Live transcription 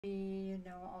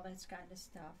all that kind of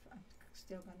stuff. I'm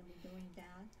still gonna be doing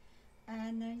that.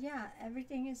 And yeah,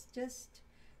 everything is just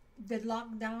the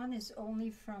lockdown is only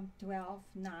from 12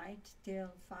 night till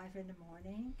 5 in the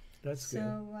morning. That's So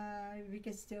good. we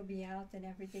can still be out and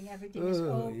everything. Everything is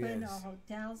Oh, open. Our yes.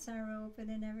 hotels are open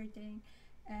and everything,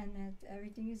 and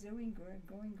everything is going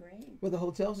great. Well, the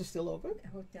hotels are still open? The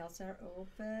hotels are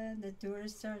open. The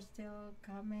tourists are still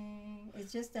coming.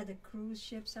 It's just that the cruise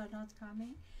ships are not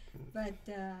coming, but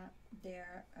their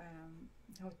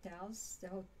hotels. The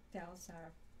hotels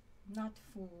are not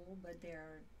full, but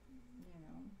they're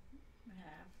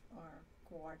half or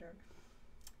quarter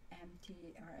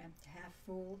empty or half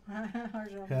full or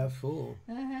something. Half full.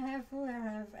 Half full or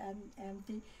half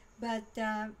empty. But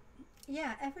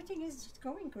yeah, everything is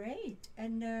going great,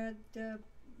 and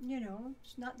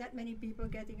it's not that many people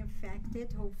getting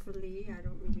affected. Hopefully, I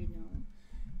don't really know,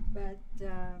 but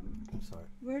I'm sorry.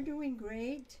 we're doing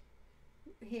great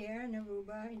here in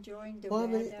Aruba, enjoying the Well,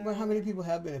 weather. how many people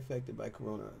have been affected by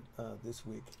corona this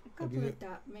week? A couple of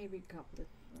maybe a couple of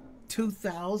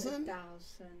 2,000?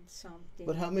 1,000 something.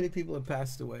 But how many people have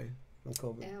passed away from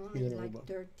COVID? Only like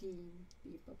 13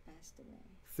 people passed away.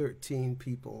 13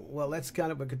 people. Well, that's kind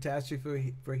of a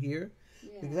catastrophe for here,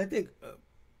 Yeah. because I think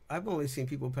I've only seen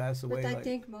people pass away. But I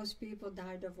think most people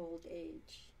died of old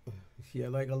age. Yeah,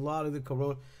 like a lot of the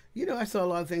corona. I saw a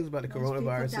lot of things about the Most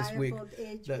coronavirus people this die week. of old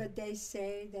age, that- but they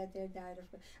say that they died of.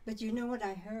 But you know what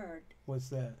I heard? What's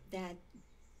that? That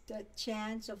the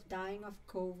chance of dying of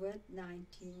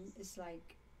COVID-19 is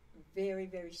like very,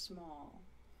 very small,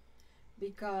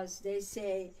 because they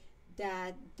say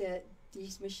that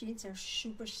these machines are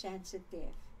super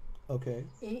sensitive. Okay.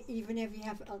 Even if you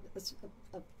have a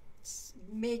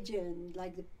smidgen,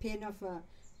 like the pin of a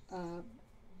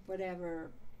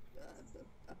whatever,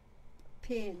 a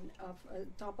pin of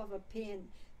top of a pin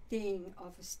thing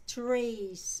of a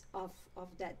trace of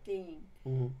that thing,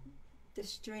 Mm-hmm. the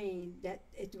strain, that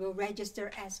it will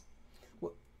register as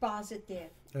Well,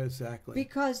 positive, exactly.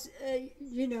 because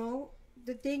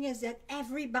the thing is that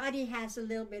everybody has a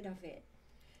little bit of it.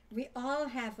 We all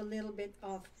have a little bit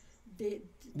of the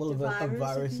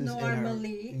viruses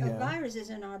normally in our, yeah. viruses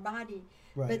in our body,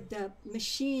 Right. but the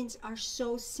machines are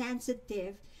so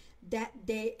sensitive that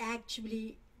they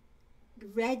actually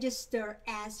register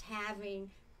as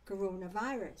having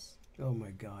coronavirus. Oh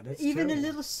my God, that's Even terrible. a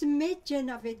little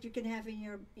smidgen of it you can have in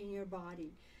your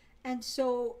body, and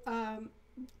so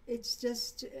it's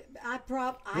just What do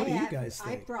you guys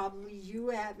think? you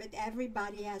have it.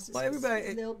 Everybody has Well, everybody,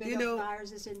 a little bit of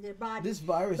viruses in their body. This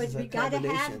virus But is we a gotta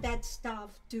combination. have that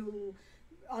stuff to,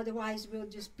 otherwise we'll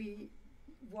just be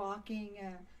walking.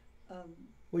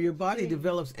 Well, your body thing.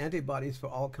 develops antibodies for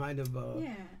all kind of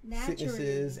Naturally.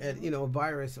 sicknesses, and a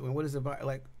virus. I mean, what is a virus?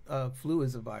 Like flu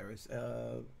is a virus.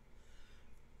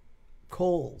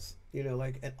 Colds,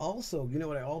 and also,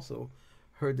 what I also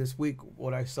heard this week,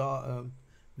 what I saw,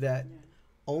 that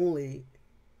only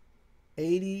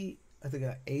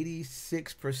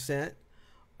 86%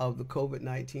 of the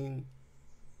COVID-19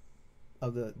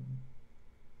 of the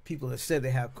people that said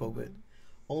they have COVID,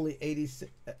 only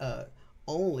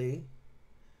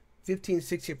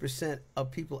 15-16%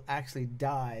 of people actually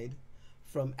died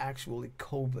from actually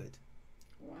COVID.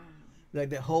 Wow. Like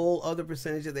the whole other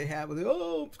percentage that they have,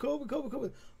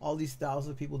 COVID. All these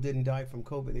thousands of people didn't die from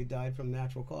COVID; they died from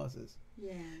natural causes.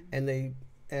 Yeah. And they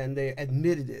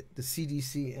admitted it. The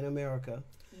CDC in America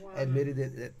admitted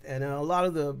it, and a lot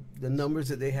of the numbers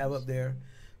that they have up there,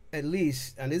 at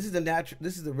least, and this is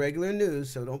the regular news,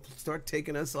 so don't start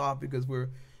taking us off because we're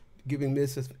giving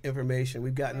misinformation.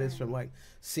 We've gotten this from like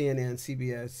CNN,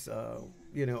 CBS,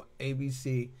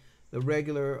 ABC, the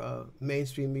regular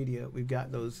mainstream media. We've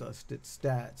got those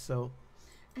stats. So,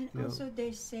 and also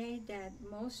they say that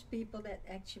most people that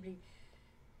actually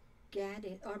get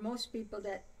it, or most people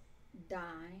that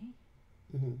die,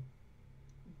 mm-hmm.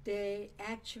 they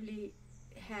actually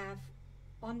have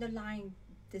underlying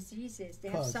diseases. They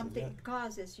have Causes, something yeah.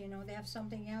 causes. They have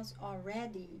something else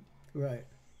already. Right.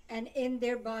 And in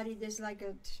their body, there's like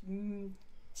a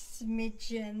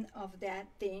smidgen of that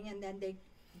thing, and then they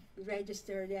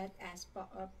register that as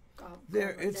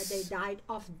that they died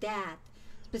of that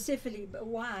specifically. But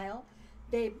while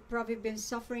they've probably been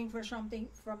suffering from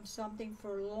something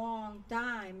for a long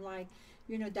time, like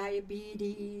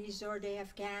diabetes, or they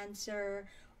have cancer,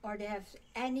 or they have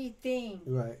anything.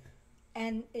 Right.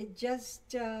 And it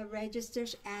just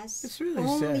registers as It's really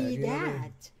only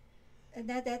sad, that. And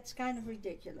that's kind of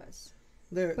ridiculous.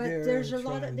 There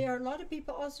are a lot of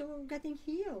people also getting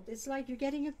healed. It's like you're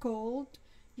getting a cold,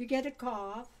 you get a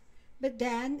cough, but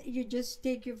then you just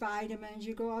take your vitamins,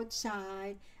 you go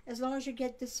outside, as long as you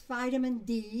get this vitamin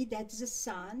D, that's the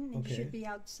sun, and you should be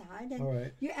outside,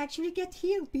 and you actually get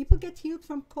healed. People get healed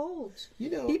from colds.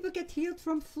 People get healed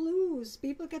from flus.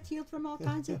 People get healed from all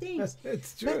kinds of things.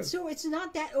 It's true. But so it's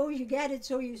not that, oh, you get it,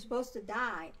 so you're supposed to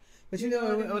die. But you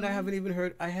know what I haven't even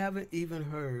heard? I haven't even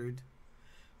heard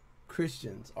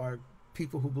Christians or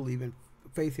people who believe in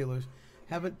faith healers.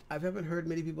 I haven't heard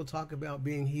many people talk about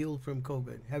being healed from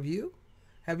COVID. Have you?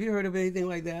 Have you heard of anything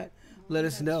like that? Let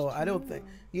us know. True. I don't think,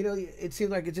 it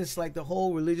seems like it's just like the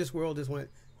whole religious world just went,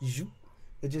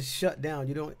 it just shut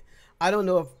down. I don't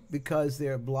know if because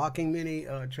they're blocking many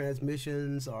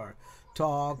transmissions or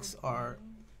talks or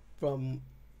from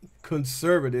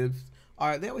conservatives.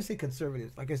 They always say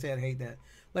conservatives. Like I said, I hate that.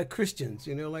 Like Christians,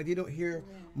 like you don't hear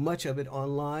much of it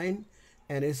online.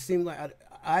 And it seemed like,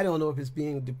 I don't know if it's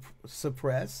being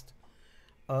suppressed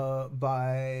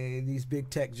by these big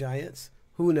tech giants.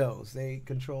 Who knows? They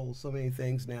control so many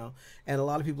things now. And a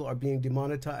lot of people are being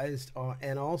demonetized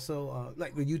and also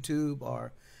like with YouTube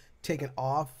are taken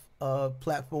off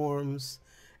platforms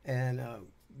and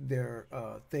their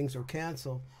things are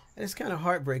canceled. And it's kind of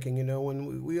heartbreaking,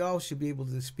 when we all should be able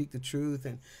to speak the truth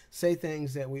and say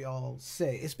things that we all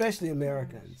say, especially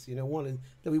Americans,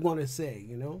 that we want to say,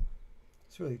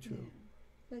 It's really true. Yeah.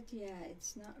 But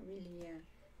it's not really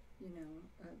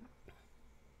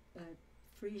a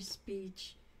free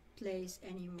speech place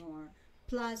anymore.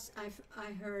 Plus,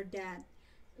 I heard that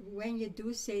when you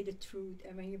do say the truth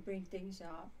and when you bring things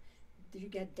up, you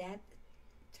get death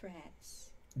threats.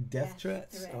 Death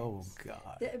threats? Oh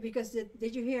God! Because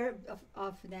did you hear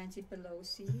of Nancy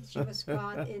Pelosi? She was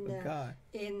caught in the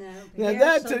now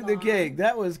that took the cake.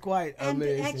 That was quite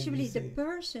amazing. And actually, the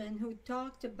person who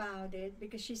talked about it,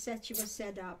 because she said she was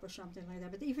set up or something like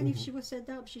that. But even if she was set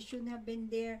up, she shouldn't have been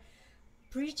there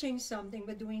preaching something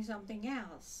but doing something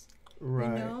else.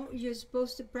 Right. You're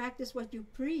supposed to practice what you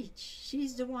preach.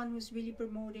 She's the one who's really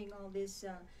promoting all this.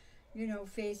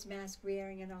 Face mask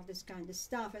wearing and all this kind of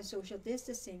stuff and social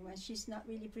distancing when she's not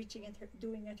really preaching it,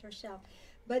 doing it herself.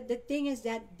 But the thing is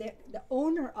that the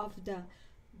owner of the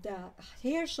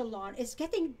hair salon is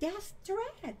getting death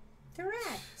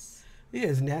threats. Yeah,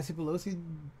 is Nancy Pelosi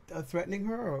threatening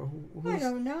her? Or I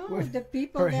don't know. The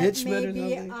people that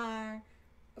maybe are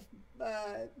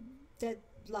that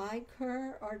like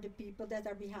her, or the people that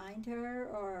are behind her,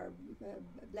 or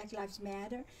Black Lives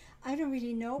Matter. I don't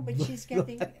really know, but she's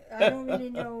getting. I don't really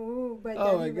know who, but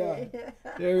anyway. My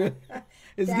God,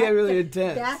 it's getting really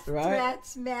intense, death right?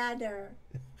 Threats matter.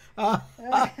 Oh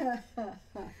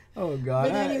God!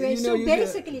 But anyway, so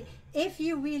basically, if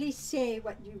you really say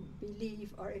what you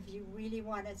believe, or if you really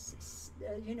want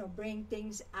to, bring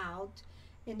things out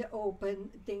in the open,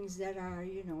 things that are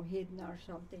hidden or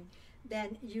something,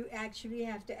 then you actually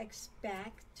have to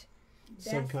expect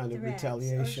some kind of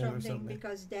retaliation or something,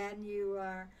 because then you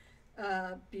are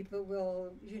people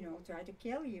will try to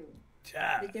kill you.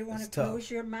 But they want to close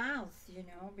your mouth,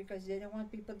 because they don't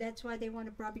want people. That's why they want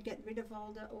to probably get rid of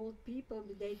all the old people.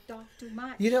 They talk too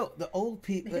much. The old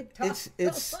people.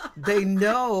 They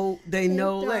know.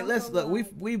 Like, look.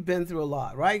 We've been through a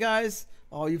lot, right, guys?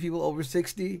 All you people over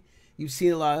 60, you've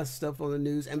seen a lot of stuff on the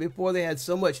news. And before they had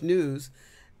so much news,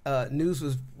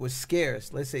 news was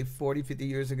scarce. Let's say 40, 50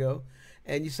 years ago,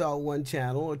 and you saw one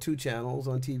channel or two channels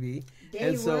on TV.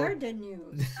 They were the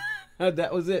news.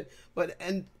 That was it. But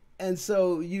and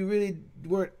so you really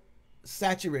weren't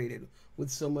saturated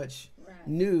with so much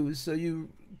news, so you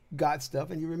got stuff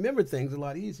and you remember things a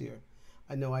lot easier.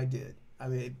 I know I did. I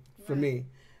mean, for me.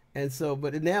 And so,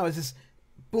 but now it's just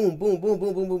boom, boom, boom,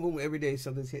 boom, boom, boom, boom. Every day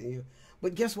something's hitting you.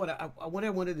 But guess what? What I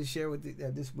wanted to share with you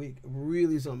this week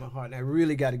really is on my heart, and I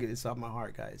really got to get this off my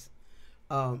heart, guys.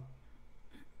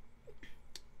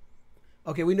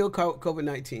 Okay, we know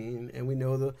COVID-19, and we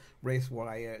know the race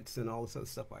riots and all this other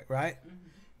stuff, right? Mm-hmm.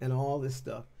 And all this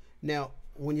stuff. Now,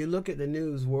 when you look at the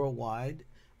news worldwide,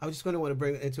 I was just going to want to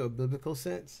bring it into a biblical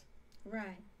sense.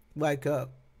 Right. Like,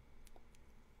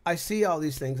 I see all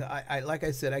these things. I like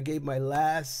I said, I gave my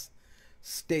last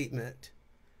statement,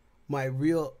 my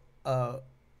real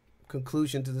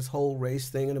conclusion to this whole race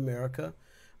thing in America.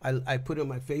 I put it on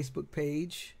my Facebook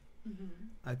page. Mm-hmm.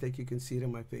 I think you can see it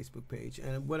on my Facebook page.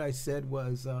 And what I said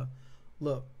was,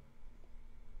 look,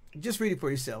 just read it for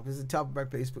yourself. It's the top of my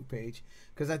Facebook page,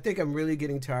 because I think I'm really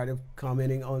getting tired of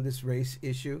commenting on this race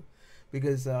issue,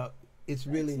 because it's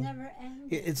really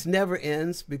it never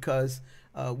ends, because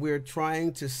we're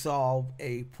trying to solve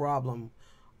a problem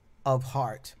of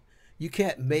heart. You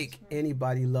can't make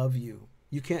anybody love you.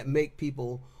 You can't make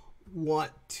people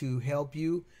want to help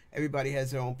you. Everybody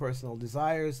has their own personal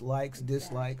desires, likes,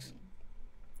 dislikes.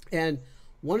 And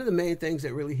one of the main things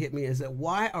that really hit me is that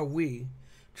why are we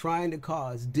trying to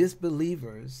cause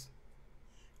disbelievers,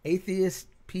 atheist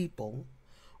people,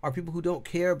 or people who don't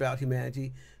care about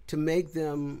humanity, to make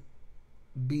them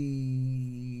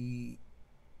be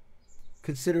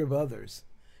considerate of others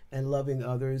and loving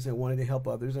others and wanting to help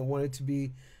others and wanting to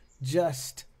be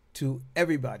just to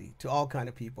everybody, to all kind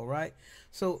of people, right?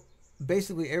 So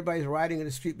basically everybody's riding in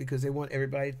the street because they want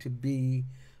everybody to be,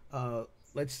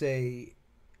 let's say,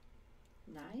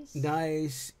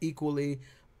 nice, equally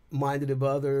minded of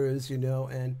others, you know,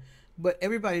 but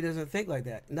everybody doesn't think like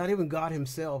that. Not even God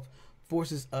himself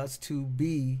forces us to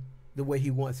be the way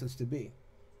he wants us to be.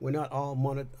 We're not all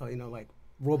like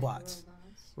robots,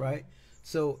 right?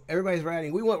 So everybody's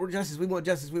writing, we want justice, we want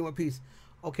justice, we want peace.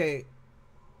 Okay,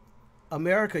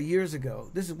 America years ago,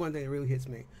 this is one thing that really hits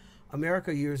me.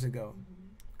 America years ago,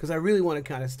 because I really want to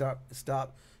kind of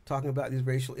stop talking about these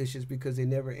racial issues because they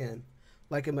never end.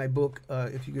 Like in my book,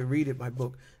 if you could read it, my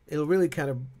book, it'll really kind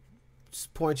of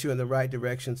point you in the right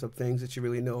directions of things that you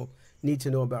really need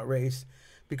to know about race.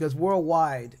 Because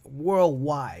worldwide,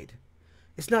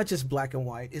 it's not just black and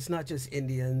white. It's not just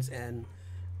Indians and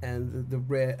the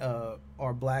red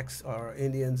or blacks or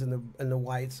Indians and the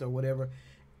whites or whatever.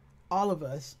 All of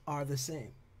us are the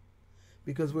same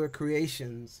because we're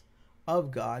creations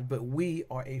of God, but we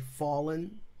are a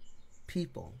fallen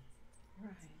people.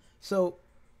 Right. So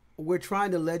we're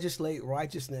trying to legislate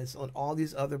righteousness on all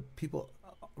these other people,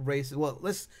 races. Well,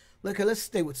 let's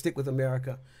stick with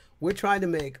America. We're trying to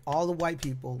make all the white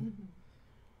people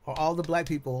or all the black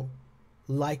people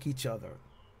like each other,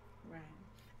 right?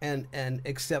 And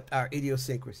accept our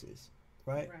idiosyncrasies,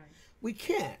 right? We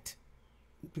can't,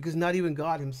 because not even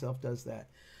God himself does that.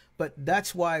 But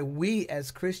that's why we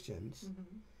as Christians,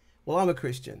 well, I'm a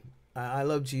Christian. I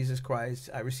love Jesus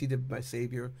Christ. I received him as my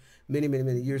Savior many, many,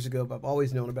 many years ago, but I've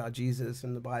always known about Jesus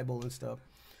and the Bible and stuff.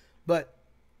 But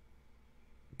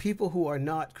people who are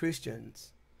not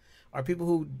Christians, are people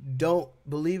who don't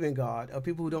believe in God, are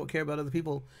people who don't care about other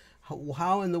people,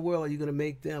 how in the world are you going to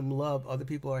make them love other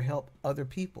people or help other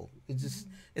people? It's just,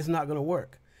 it's not going to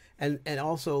work. And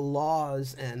also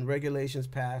laws and regulations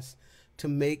passed to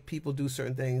make people do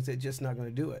certain things, they're just not going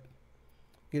to do it.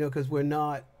 You know, because we're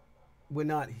not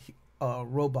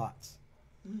robots,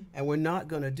 and we're not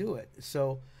going to do it.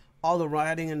 So all the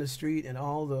rioting in the street and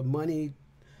all the money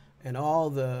and all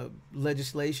the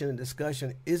legislation and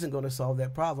discussion isn't going to solve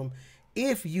that problem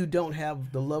if you don't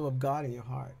have the love of God in your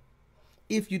heart.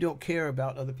 If you don't care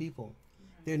about other people,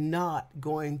 they're not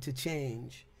going to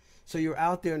change. So you're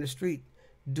out there in the street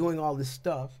doing all this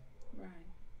stuff, right,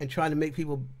 and trying to make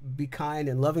people be kind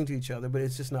and loving to each other, but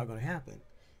it's just not going to happen.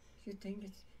 You think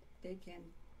they can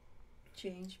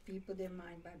change people their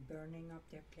mind by burning up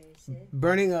their places?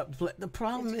 Burning up. The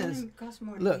problem is, cause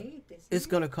more hate, it's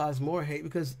going to cause more hate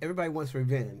because everybody wants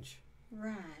revenge.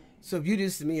 Right. So if you do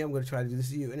this to me, I'm going to try to do this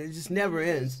to you, and it just never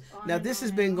ends. Now this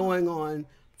has been going on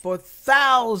for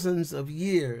thousands of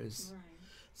years. Right.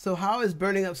 So how is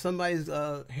burning up somebody's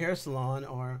hair salon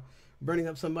or burning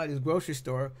up somebody's grocery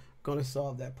store going to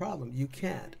solve that problem? You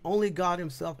can't. Right. Only God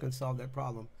himself can solve that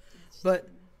problem. But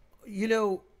you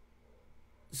know,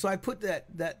 so I put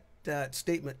that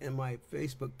statement in my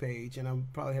Facebook page, and I'm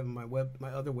probably having my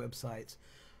other websites.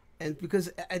 And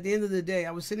because at the end of the day,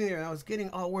 I was sitting there and I was getting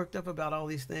all worked up about all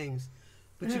these things,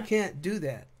 but you can't do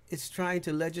that. It's trying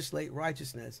to legislate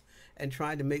righteousness and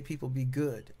trying to make people be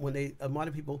good. When a lot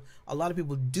of people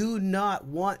do not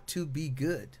want to be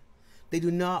good. They do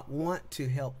not want to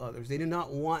help others. They do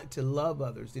not want to love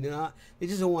others. They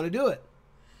just don't want to do it.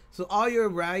 So all your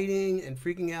rioting and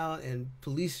freaking out and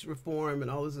police reform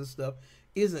and all this other stuff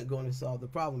isn't going to solve the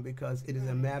problem because it is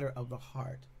a matter of the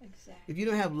heart. Exactly. If you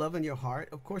don't have love in your heart,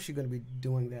 of course you're going to be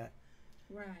doing that.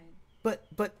 Right. But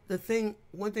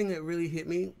one thing that really hit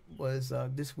me was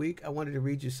this week I wanted to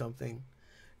read you something,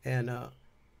 and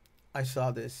I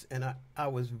saw this and I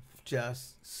was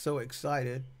just so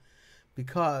excited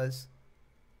because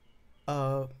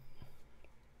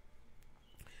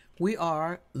we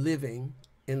are living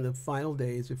in the final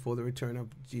days before the return of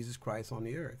Jesus Christ on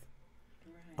the earth.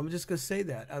 Right. I'm just going to say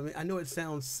that. I mean, I know it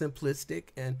sounds simplistic,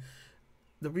 and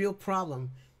the real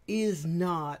problem is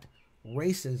not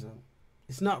racism.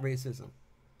 It's not racism.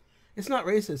 It's not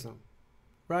racism,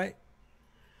 right?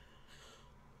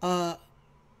 I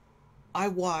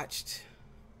watched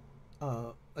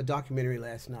a documentary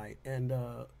last night, and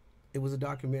it was a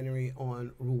documentary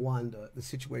on Rwanda, the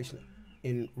situation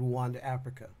in Rwanda,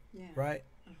 Africa, right?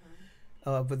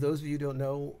 For those of you who don't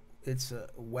know, it's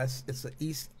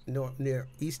near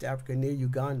East Africa, near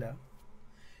Uganda,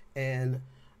 and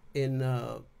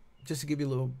just to give you a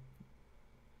little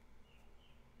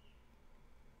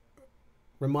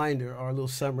reminder or a little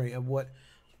summary of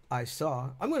I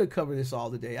saw. I'm going to cover this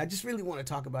all today. I just really want to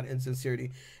talk about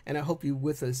insincerity, and I hope you're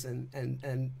with us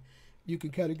and you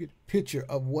can kind of get a picture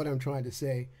of what I'm trying to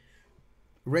say.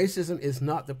 Racism is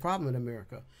not the problem in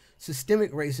America.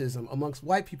 Systemic racism amongst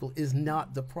white people is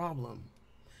not the problem.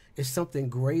 It's something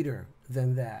greater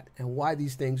than that, and why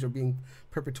these things are being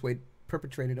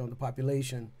perpetrated on the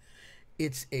population.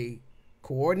 It's a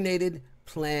coordinated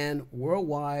plan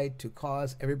worldwide to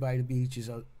cause everybody to be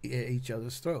each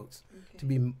other's throats, to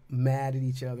be mad at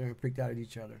each other and freaked out at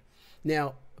each other.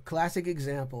 Now, a classic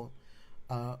example,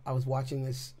 I was watching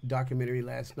this documentary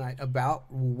last night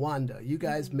about Rwanda. You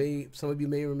guys some of you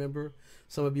may remember,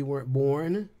 some of you weren't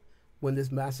born when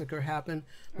this massacre happened,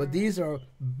 but these are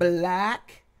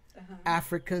black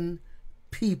African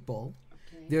people.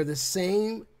 They're the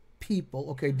same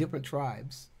people, different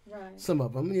tribes. Right. Some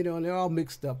of them, and they're all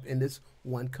mixed up in this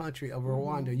one country of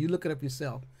Rwanda. You look it up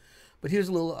yourself. But here's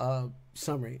a little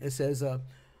summary. It says,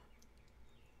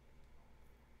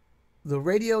 the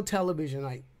radio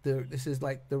television, this is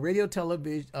like the radio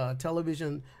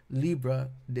television Libre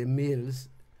de Mille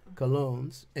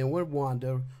Colons in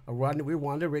Rwanda, a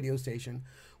Rwanda radio station,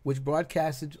 which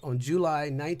broadcasted on July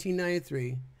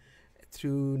 1993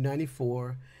 through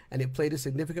 94, and it played a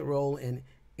significant role in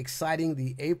exciting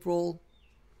the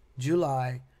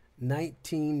July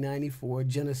 1994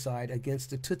 genocide against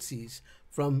the Tutsis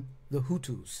from the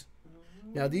Hutus.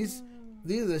 Now these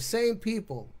are the same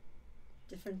people.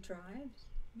 Different tribes?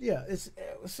 Yeah, it's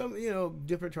some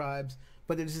different tribes,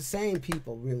 but it's the same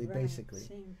people really, basically.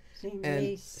 Same and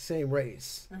race. Same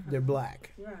race. They're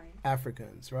black. Right.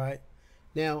 Africans, right?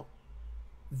 Now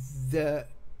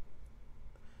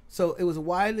so it was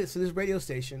this radio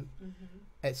station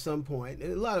at some point,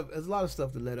 there's a lot of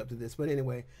stuff that led up to this, but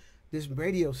anyway, this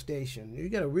radio station, you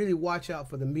got to really watch out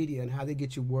for the media and how they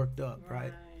get you worked up,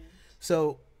 right?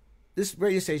 So this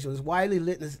radio station was widely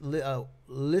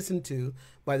listened to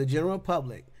by the general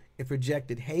public. It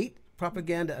projected hate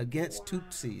propaganda against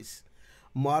Tutsis,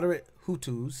 moderate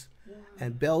Hutus,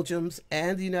 and Belgium's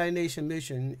and the United Nations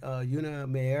mission,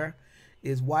 UNAMER,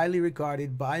 is widely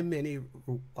regarded by many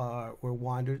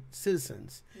Rwandan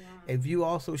citizens. A view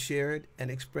also shared and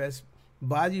expressed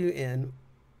by the UN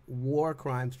War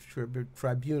Crimes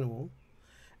Tribunal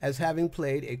as having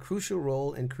played a crucial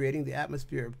role in creating the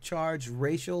atmosphere of charged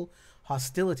racial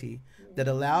hostility that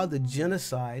allowed the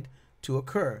genocide to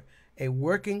occur. A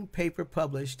working paper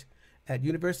published at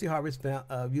Harvard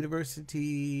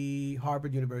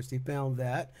University found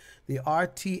that the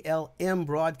RTLM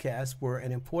broadcasts were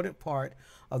an important part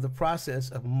of the process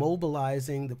of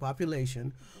mobilizing the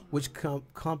population, which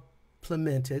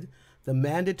complemented the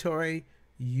mandatory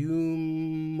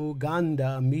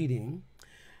Umuganda meeting,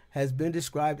 has been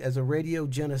described as a radio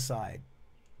genocide,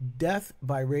 death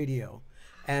by radio,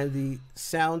 and the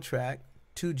soundtrack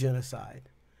to genocide.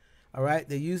 All right,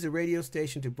 they used the radio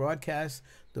station to broadcast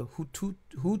the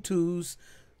Hutus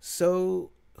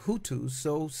so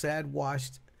sad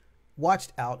watched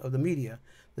out of the media,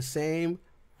 the same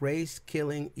race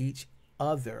killing each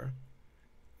other.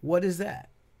 What is that?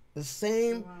 The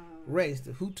same race,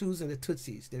 the Hutus and the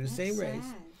Tutsis. They're the same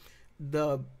race.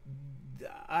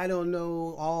 I don't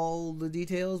know all the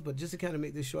details, but just to kind of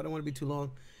make this short, I don't want to be too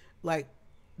long. Like,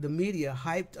 the media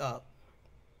hyped up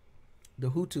the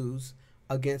Hutus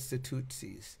against the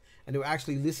Tutsis, and they were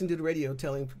actually listening to the radio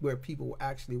telling where people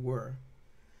actually were,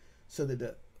 so that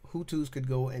the Hutus could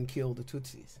go and kill the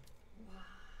Tutsis.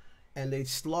 And they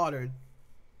slaughtered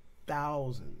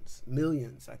thousands,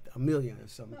 millions, like a million or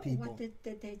some people. What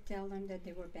did they tell them, that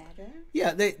they were better?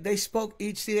 Yeah, they spoke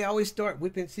each. See, they always start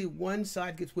whipping. See, one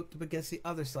side gets whipped up against the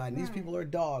other side, and these people are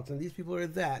dogs, and these people are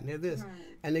that, and they're this,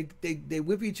 and they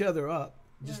whip each other up,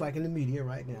 just like in the media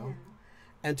right now.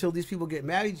 Until these people get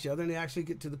mad at each other, and they actually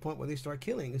get to the point where they start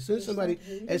killing. As soon as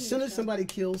somebody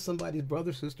kills somebody's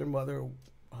brother, sister, mother,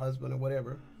 husband, or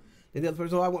whatever, then the other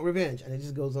person, I want revenge, and it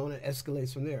just goes on and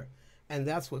escalates from there. And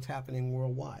that's what's happening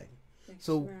worldwide.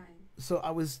 So I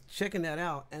was checking that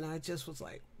out, and I just was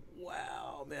like,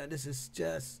 wow, man, this is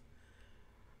just.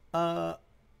 And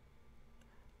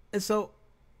so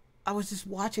I was just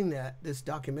watching this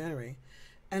documentary,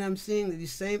 and I'm seeing that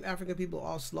these same African people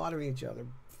all slaughtering each other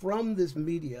from this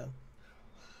media.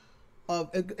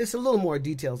 It's a little more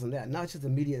details than that. Not just the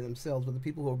media themselves, but the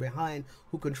people who are behind,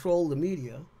 who control the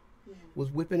media,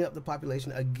 was whipping up the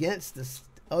population against the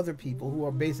other people who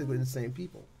are basically the same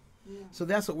people. So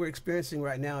that's what we're experiencing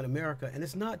right now in America. And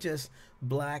it's not just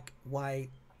black, white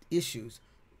issues.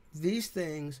 These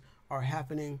things are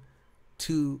happening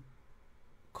to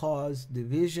cause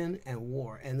division and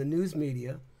war. And the news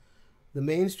media, the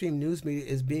mainstream news media,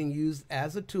 is being used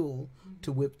as a tool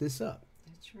to whip this up.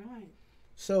 That's right.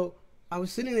 So I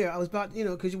was sitting there. I was about,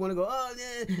 because you want to go, oh,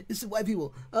 yeah, it's the white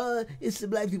people, it's the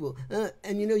black people,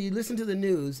 and you listen to the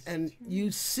news and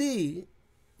you see,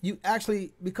 you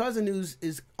actually, because the news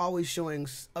is always showing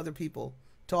other people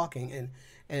talking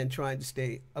and trying to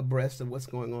stay abreast of what's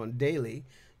going on daily.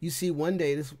 You see, one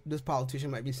day this politician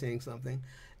might be saying something,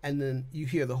 and then you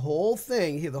hear the whole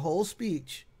thing, you hear the whole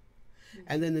speech.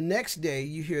 And then the next day,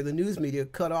 you hear the news media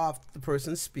cut off the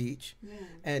person's speech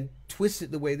and twist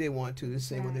it the way they want to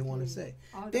say what they want to say.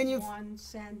 Out of one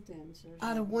sentence.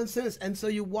 Out of one sentence. And so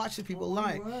you watch the people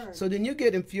lie. So then you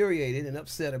get infuriated and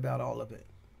upset about all of it.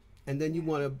 And then you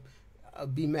want to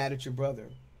be mad at your brother.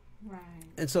 Right.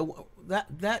 And so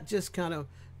that just kind of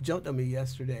jumped on me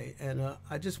yesterday. And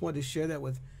I just wanted to share that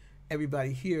with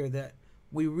everybody here, that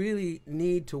we really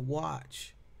need to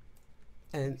watch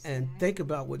and think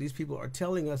about what these people are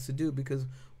telling us to do, because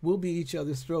we'll be each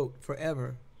other's throat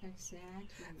forever. Exactly.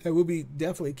 And we'll be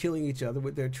definitely killing each other,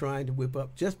 what they're trying to whip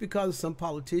up, just because some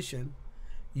politician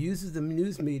uses the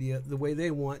news media the way they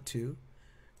want to,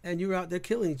 and you're out there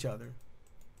killing each other.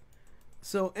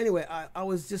 So anyway, I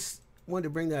was just wanted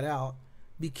to bring that out.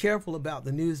 Be careful about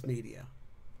the news media,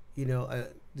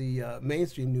 the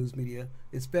mainstream news media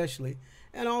especially,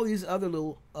 and all these other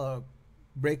little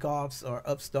breakoffs or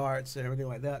upstarts and everything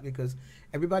like that, because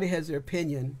everybody has their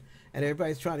opinion and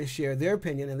everybody's trying to share their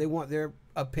opinion, and they want their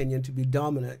opinion to be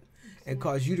dominant and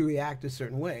cause you to react a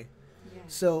certain way. Yes.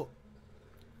 So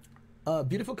a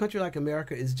beautiful country like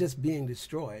America is just being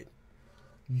destroyed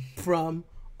from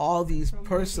all these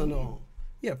personal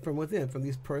from within, from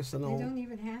these personal. They don't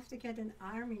even have to get an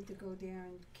army to go there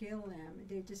and kill them.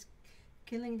 They're just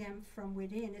killing them from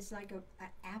within. It's like an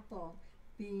apple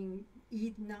being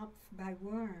eaten up by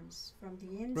worms from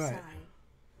the inside. Right.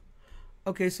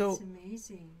 Okay, so it's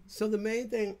amazing. So the main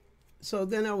thing, so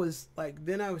then I was I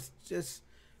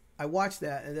watched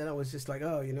that, and then I was just like,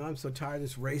 oh, I'm so tired of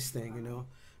this race thing,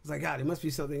 It's like, God, it must be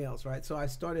something else, right? So I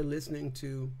started listening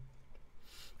to,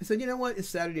 I said, you know what, it's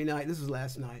Saturday night. This was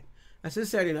last night. I said,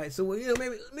 Saturday night, so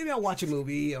maybe I'll watch a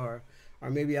movie, or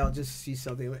maybe I'll just see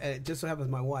something. And it just so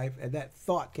happens my wife, and that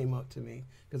thought came up to me,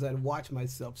 because I'd watched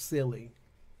myself silly.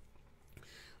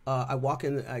 I walk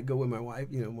in, I go with my wife,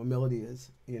 where Melody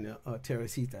is,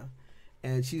 Teresita,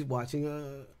 and she's watching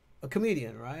a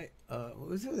comedian, right?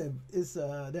 What's his name? It's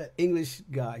that English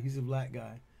guy. He's a black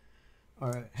guy,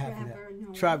 or half of that.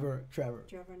 Trevor Noah,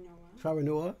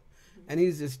 mm-hmm. And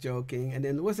he's just joking. And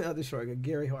then what's the other short guy?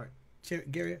 Gary Hart.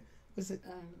 Gary, what's it?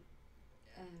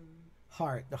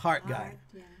 Hart, the Hart guy.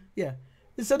 Yeah.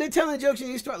 And so they're telling jokes,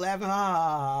 and you start laughing,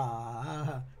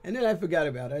 and then I forgot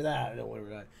about it. I don't worry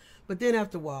about it. But then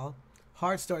after a while,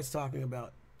 Hart starts talking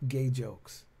about gay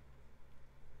jokes.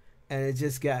 And it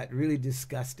just got really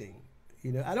disgusting.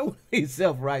 I don't want to be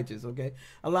self-righteous, okay?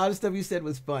 A lot of stuff you said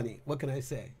was funny. What can I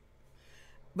say?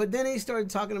 But then he started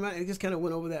talking about it. It just kind of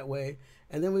went over that way.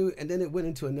 And then it went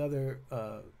into another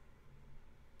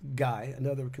guy,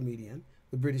 another comedian,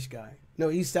 the British guy. No,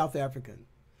 he's South African.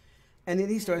 And then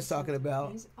he starts talking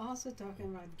about. He's also talking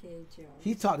about gay jokes.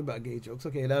 He talked about gay jokes.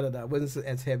 Okay, It wasn't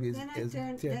as heavy as. Let me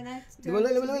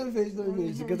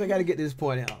finish, because I got to get this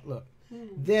point out. Look,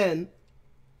 then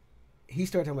he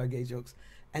started talking about gay jokes,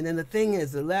 and then the thing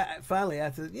is, finally, I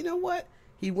said, you know what?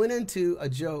 He went into a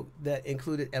joke that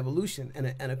included evolution,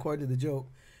 and according to the joke,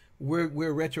 we're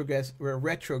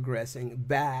retrogressing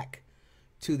back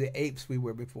to the apes we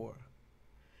were before.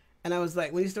 And I was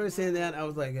like, when he started saying that, I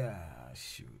was like,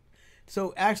 shoot.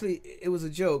 So actually, it was a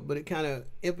joke, but it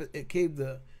gave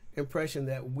the impression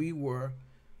that we were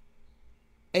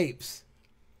apes.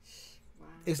 Wow.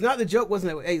 It's not, the joke wasn't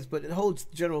that we're apes, but the whole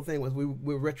general thing was we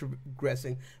were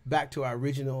retrogressing back to our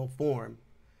original form,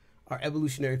 our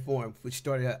evolutionary form, which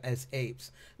started out as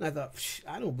apes. And I thought,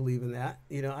 I don't believe in that.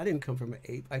 I didn't come from an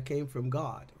ape. I came from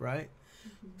God, right?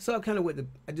 Mm-hmm. So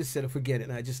I just said, forget it,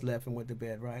 and I just left and went to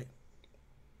bed, right?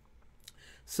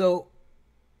 So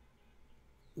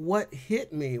what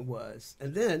hit me was,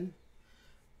 and then,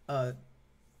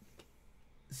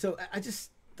 so I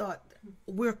just thought,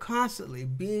 we're constantly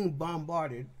being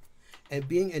bombarded and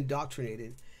being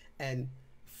indoctrinated and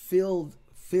filled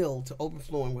to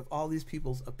overflowing with all these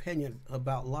people's opinions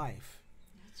about life.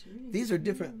 That's really These are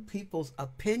different people's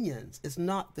opinions. It's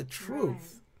not the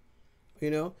truth.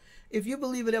 Right. If you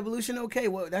believe in evolution, okay,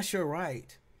 well, that's your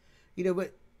right.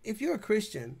 But if you're a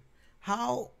Christian,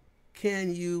 how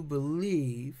can you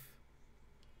believe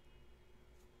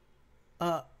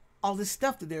all this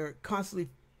stuff that they're constantly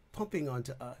pumping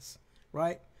onto us,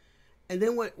 right? And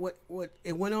then what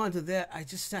it went on to that, I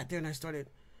just sat there and I started,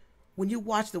 when you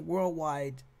watch the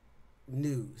worldwide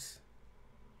news,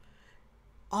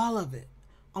 all of it,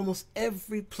 almost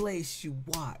every place you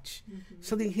watch,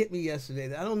 something hit me yesterday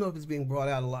that I don't know if it's being brought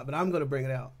out a lot, but I'm going to bring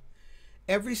it out.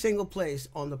 Every single place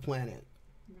on the planet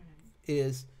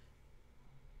is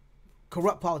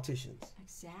corrupt politicians.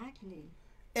 Exactly.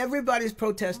 Everybody's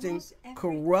protesting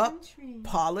corrupt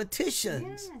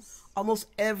politicians. Yes. Almost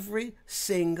every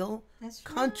single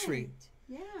country.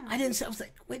 Right. Yeah. I was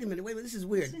like, wait a minute, this is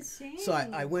weird. So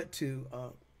I went to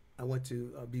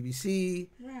BBC,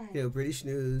 right. British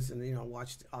news, and I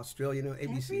watched Australia,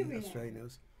 ABC, Everywhere. Australian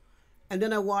news, and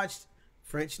then I watched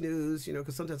French news,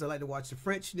 because sometimes I like to watch the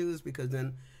French news, because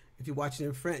then if you watch it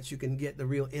in French, you can get the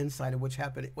real insight of what's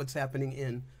happening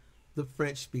in the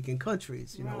French-speaking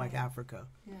countries, right. like Africa,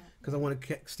 Yeah. because I want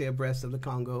to stay abreast of the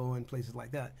Congo and places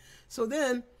like that. So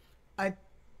then I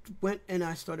went and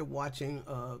I started watching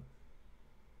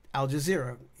Al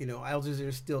Jazeera. Al Jazeera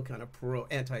is still kind of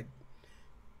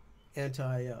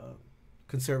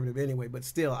anti-conservative anyway, but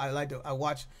still I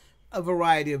watch a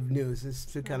variety of news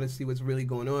just to kind of see what's really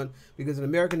going on, because in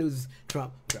American news is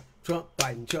Trump,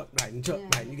 Biden,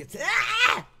 Biden. You get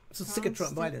so sick of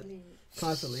Trump, Biden,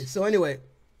 constantly. So anyway,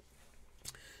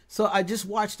 so I just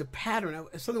watched a pattern.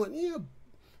 Something went,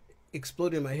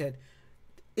 exploded in my head.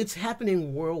 It's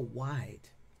happening worldwide.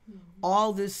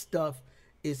 All this stuff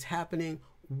is happening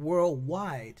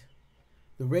worldwide.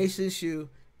 The race issue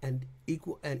and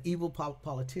evil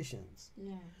politicians,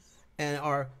 yes. and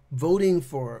are voting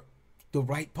for the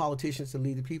right politicians to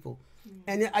lead the people.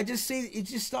 And I just see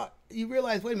it. You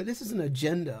realize, wait a minute, this is an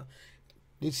agenda.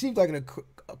 It seems like a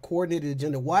coordinated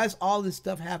agenda. Why is all this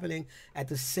stuff happening at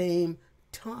the same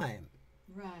time?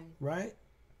 Right.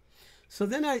 So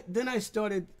then I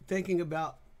started thinking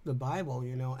about the Bible,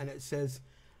 and it says,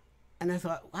 and I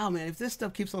thought, wow, man, if this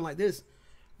stuff keeps on like this,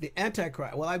 the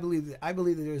Antichrist. Well, I believe that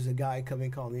there's a guy coming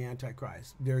called the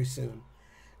Antichrist very soon,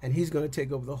 and he's going to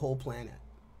take over the whole planet.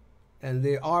 And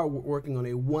they are working on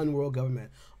a one world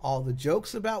government. All the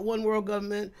jokes about one world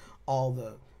government, all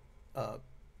the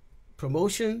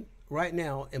promotion right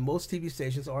now in most TV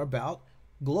stations are about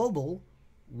global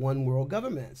one world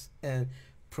governments and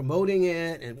promoting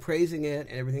it and praising it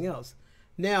and everything else.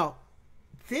 Now,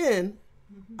 then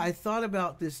I thought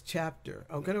about this chapter.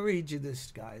 I'm going to read you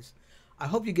this, guys. I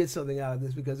hope you get something out of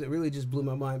this, because it really just blew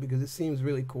my mind, because it seems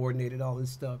really coordinated, all this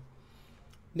stuff.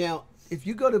 Now, if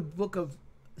you go to book of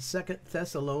 2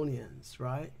 Thessalonians,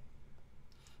 right?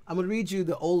 I'm going to read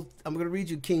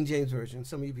you King James Version.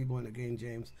 Some of you people are in the King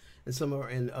James, and some are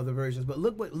in other versions. But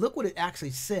look what it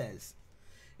actually says.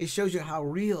 It shows you how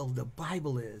real the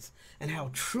Bible is, and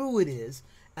how true it is,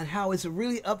 and how it's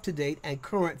really up to date and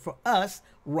current for us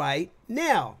right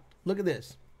now. Look at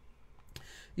this.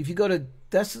 If you go to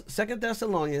 2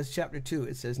 Thessalonians chapter 2,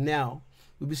 it says, "Now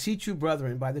we beseech you,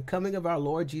 brethren, by the coming of our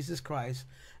Lord Jesus Christ,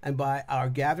 and by our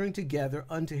gathering together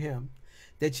unto him,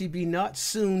 that ye be not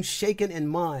soon shaken in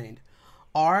mind,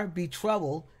 or be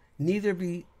troubled, neither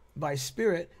be by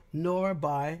spirit, nor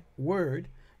by word,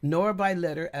 nor by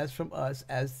letter, as from us,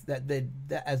 as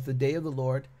the day of the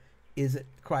Lord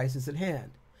Christ is at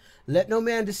hand. Let no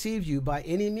man deceive you by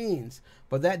any means,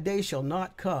 for that day shall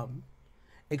not come,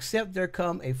 except there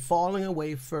come a falling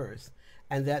away first,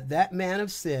 and that man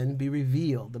of sin be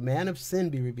revealed,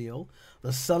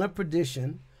 the son of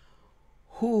perdition,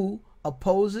 who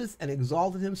opposeth and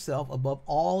exalteth himself above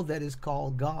all that is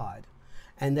called God,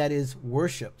 and that is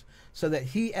worshipped, so that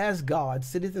he as God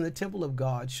sitteth in the temple of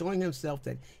God, showing himself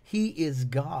that he is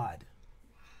God.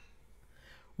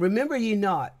 Remember ye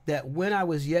not that when I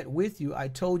was yet with you, I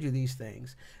told you these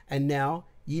things, and now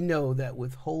ye know that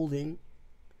withholding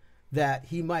that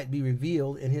he might be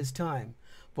revealed in his time.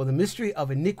 For the mystery of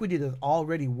iniquity doth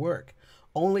already work.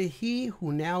 Only he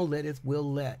who now letteth will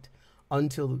let,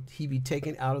 until he be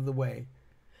taken out of the way.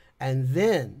 And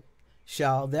then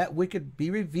shall that wicked be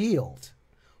revealed,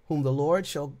 whom the Lord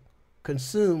shall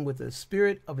consume with the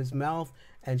spirit of his mouth,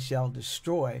 and shall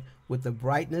destroy with the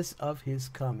brightness of his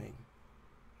coming."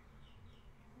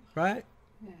 Right?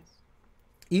 Yes.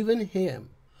 Even him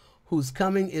whose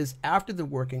coming is after the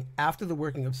working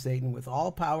of Satan, with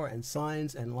all power and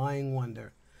signs and lying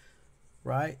wonder,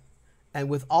 right? And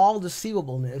with all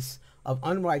deceivableness of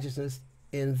unrighteousness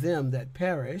in them that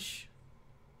perish,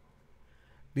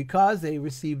 because they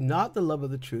receive not the love of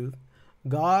the truth,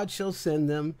 God shall send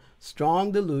them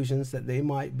strong delusions, that they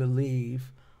might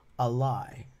believe a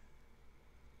lie.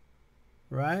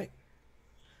 Right?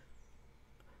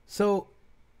 So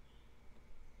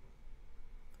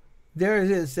there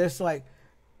it is. There's like,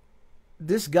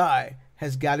 this guy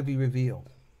has got to be revealed.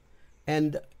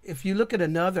 And if you look at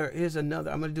here's another,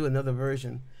 I'm going to do another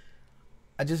version.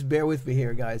 Just bear with me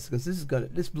here, guys, because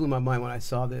this blew my mind when I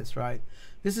saw this, right?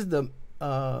 This is the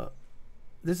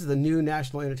this is the new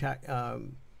national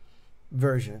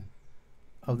version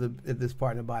of this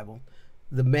part in the Bible.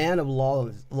 The man of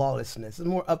lawlessness. It's a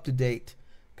more up to date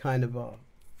kind of way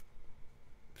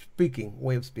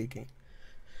of speaking.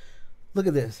 Look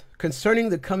at this. Concerning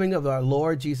the coming of our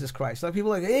Lord Jesus Christ. Some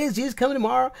people are like, hey, is Jesus coming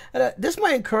tomorrow? And, this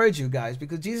might encourage you guys,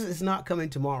 because Jesus is not coming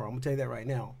tomorrow. I'm going to tell you that right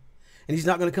now. And he's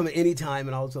not going to come at any time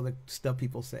and all this other stuff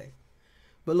people say.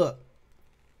 But look,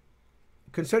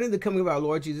 concerning the coming of our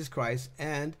Lord Jesus Christ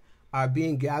and our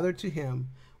being gathered to him,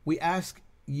 we ask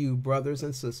you, brothers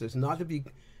and sisters, not to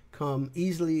become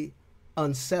easily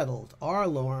unsettled or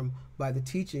alarmed by the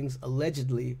teachings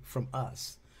allegedly from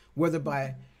us, whether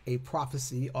by a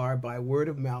prophecy or by word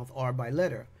of mouth or by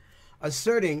letter,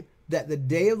 asserting that the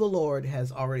day of the Lord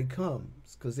has already come.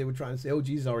 Because they were trying to say, oh,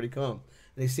 Jesus already come.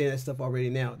 They say that stuff already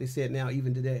now. They say it now,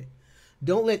 even today.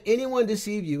 Don't let anyone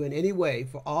deceive you in any way,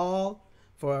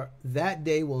 for that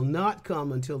day will not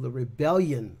come until the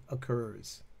rebellion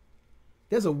occurs.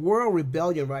 There's a world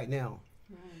rebellion right now.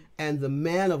 Right. And the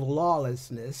man of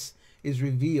lawlessness is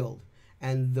revealed.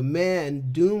 And the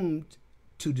man doomed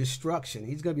to destruction,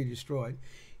 he's going to be destroyed.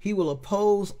 He will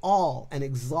oppose all and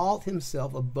exalt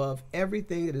himself above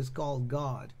everything that is called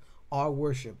God or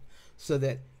worship, so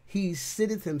that he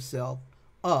sitteth himself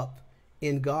up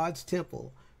in God's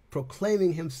temple,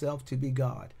 proclaiming himself to be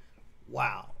God.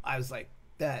 Wow. I was like,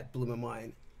 that blew my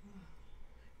mind.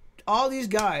 All these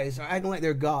guys are acting like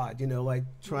they're God, like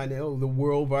trying to, oh, the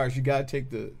world virus, you got to take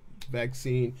the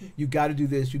vaccine. You got to do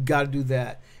this. You got to do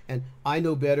that. And I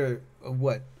know better of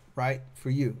what, right, for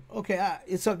you. Okay,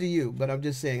 it's up to you. But I'm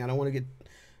just saying, I don't want to get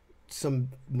some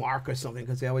mark or something,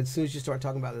 because as soon as you start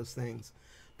talking about those things.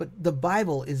 But the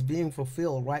Bible is being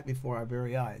fulfilled right before our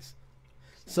very eyes.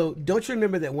 So don't you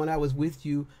remember that when I was with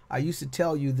you, I used to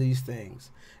tell you these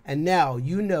things. And now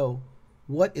you know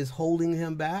what is holding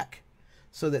him back,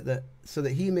 so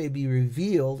that he may be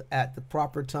revealed at the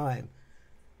proper time.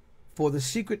 For the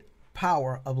secret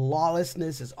power of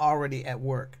lawlessness is already at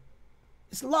work.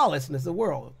 It's lawlessness, the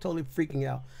world, totally freaking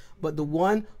out. But the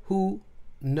one who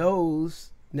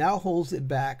knows, now holds it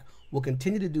back, will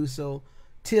continue to do so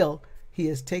till he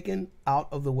is taken out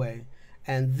of the way.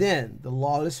 And then the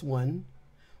lawless one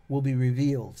will be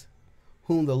revealed,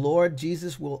 whom the Lord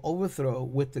Jesus will overthrow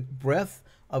with the breath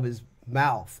of his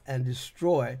mouth and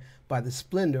destroy by the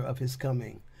splendor of his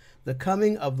coming. The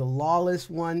coming of the lawless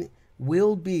one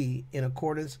will be in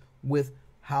accordance with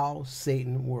how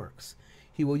Satan works.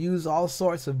 He will use all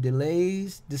sorts of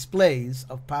displays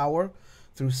of power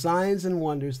through signs and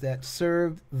wonders that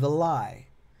serve the lie,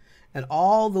 and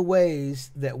all the ways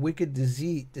that all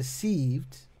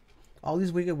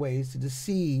these wicked ways to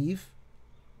deceive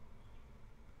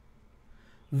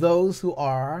those who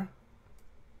are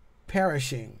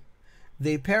perishing.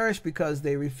 They perish because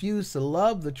they refuse to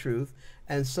love the truth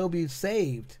and so be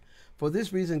saved. For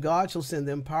this reason, God shall send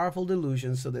them powerful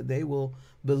delusions, so that they will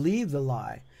believe the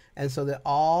lie, and so that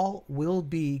all will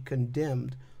be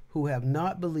condemned who have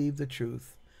not believed the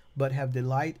truth, but have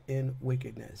delight in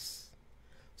wickedness.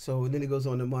 So then it goes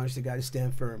on to admonish the guy to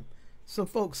stand firm. So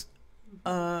folks,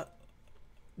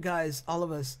 guys, all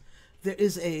of us, there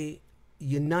is a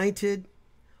united,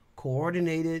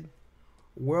 coordinated,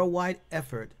 worldwide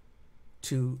effort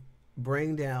to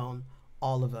bring down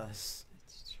all of us.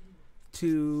 That's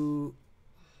true.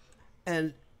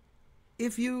 And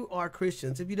if you are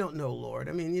Christians, if you don't know Lord,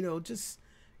 I mean,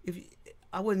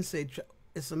 I wouldn't say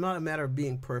it's not a matter of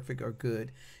being perfect or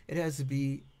good. It has to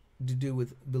do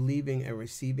with believing and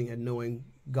receiving and knowing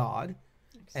God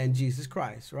and Jesus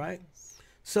Christ, right? Yes.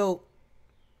 So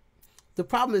the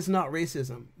problem is not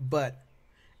racism, but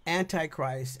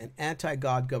antichrist and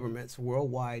anti-God governments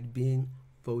worldwide being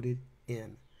voted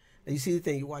in. And you see the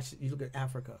thing, you look at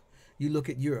Africa, you look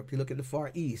at Europe, you look at the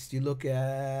Far East, you look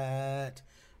at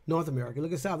North America, you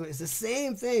look at South America. It's the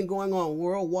same thing going on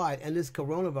worldwide, and this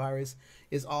coronavirus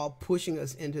is all pushing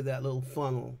us into that little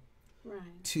funnel, right,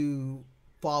 to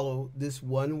follow this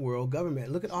one world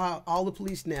government. Look at all the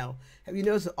police now. Have you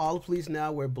noticed that all the police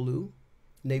now wear blue,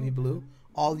 navy blue?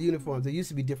 All the uniforms. There used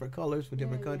to be different colors for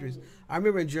different countries. Yeah. I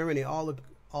remember in Germany, all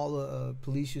the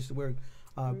police used to wear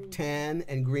tan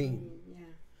and green. Yeah.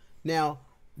 Now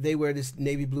they wear this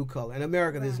navy blue color. In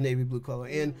America, there's navy blue color.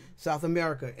 In South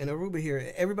America, in Aruba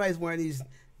here, everybody's wearing these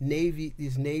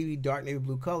dark navy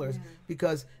blue colors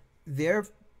because they're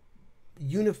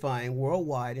unifying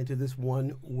worldwide into this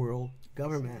one world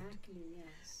government. Exactly,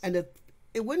 yes. And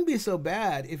it wouldn't be so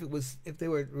bad if they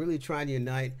were really trying to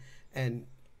unite and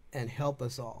help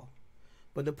us all.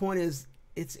 But the point is,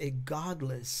 it's a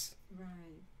godless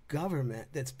government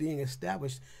that's being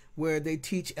established where they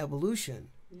teach evolution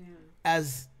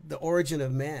as the origin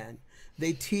of man.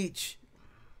 they teach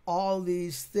all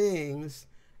these things,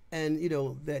 and you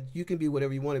know that you can be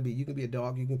whatever you want to be. You can be a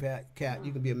dog, you can be a cat,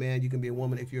 you can be a man, you can be a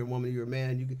woman. If you're a woman, you're a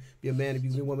man. You can be a man if you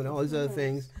can be a woman. All these other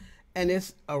things, and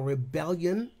it's a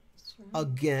rebellion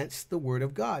against the Word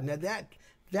of God. Now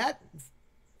that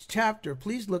chapter,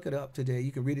 please look it up today.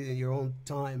 You can read it in your own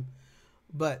time,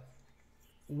 but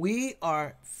we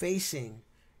are facing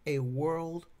a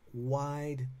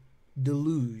worldwide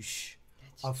deluge,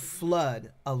 a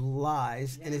flood of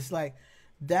lies, and it's like.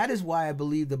 That is why I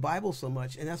believe the Bible so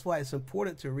much, and that's why it's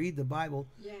important to read the Bible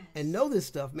and know this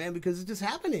stuff, man, because it's just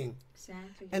happening.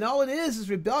 Exactly. And all it is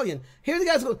rebellion. Here the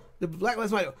guys go, the Black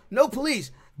Lives Matter, no police,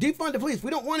 defund the police.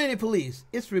 We don't want any police.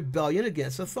 It's rebellion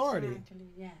against authority. Exactly,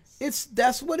 yes.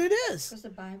 That's what it is. Because the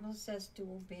Bible says to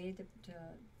obey the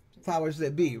powers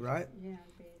that be, right? Yeah.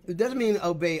 It doesn't mean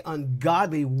obey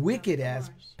ungodly, wicked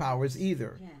ass powers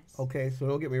either. Yes. Okay, so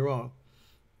don't get me wrong.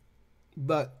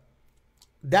 But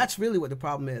that's really what the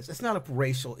problem is. It's not a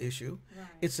racial issue. Right.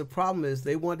 It's the problem is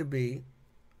they want to be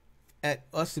at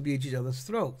us to be at each other's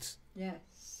throats.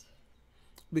 Yes.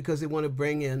 Because they want to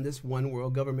bring in this one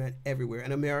world government everywhere,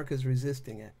 and America is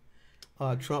resisting it.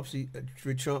 Trump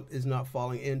is not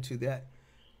falling into that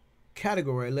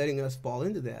category, letting us fall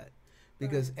into that,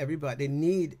 because everybody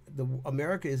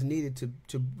America is needed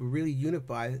to really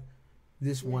unify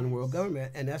this one world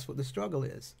government, and that's what the struggle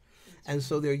is. And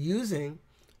so they're using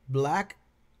black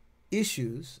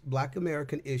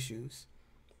American issues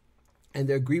and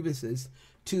their grievances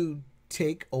to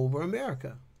take over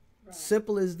America. Right.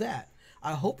 Simple as that.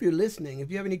 I hope you're listening. If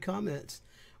you have any comments,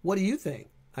 what do you think?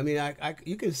 I mean,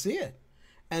 you can see it.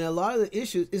 And a lot of the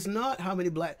issues, it's not how many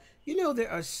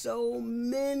there are so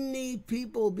many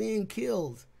people being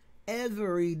killed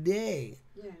every day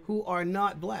who are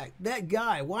not black. That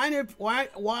guy, why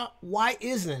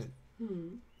isn't?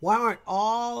 Why aren't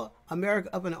all America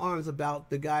up in arms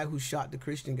about the guy who shot the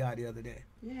Christian guy the other day?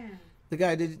 Yeah. The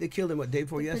guy, they killed him, day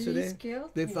before yesterday?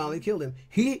 They finally killed him.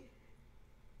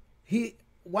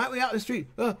 Why are we out in the street?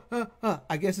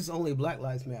 I guess it's only Black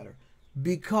Lives Matter.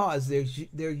 Because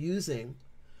they're using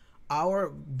our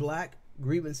black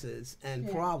grievances and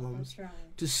problems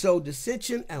to sow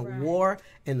dissension and war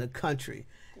in the country.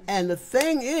 And the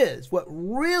thing is, what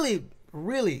really,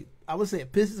 really, I would say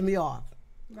it pisses me off,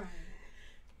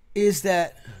 is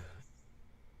that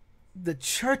the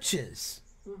churches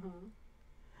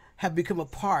have become a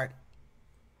part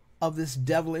of this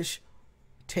devilish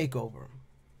takeover,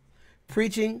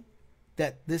 preaching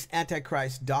that this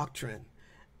Antichrist doctrine.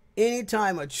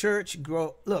 Anytime a church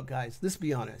look, guys, let's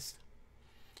be honest.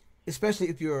 Especially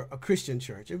if you're a Christian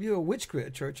church. If you're a witch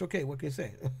church, okay, what can you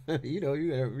say? You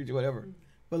gotta read whatever.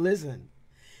 But listen,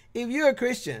 if you're a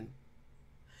Christian,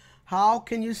 how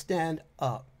can you stand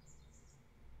up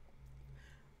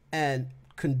and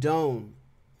condone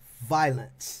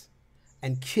violence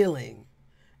and killing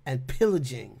and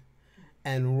pillaging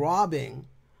and robbing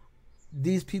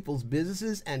these people's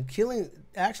businesses and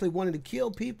actually wanting to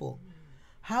kill people?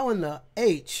 How in the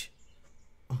H,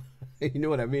 you know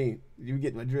what I mean, you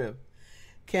get my drift,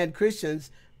 can Christians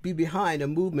be behind a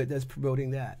movement that's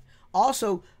promoting that?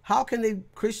 Also, how can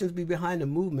Christians be behind a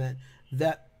movement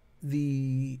that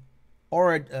the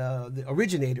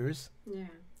originators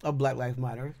of Black Lives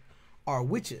Matter are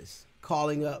witches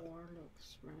calling up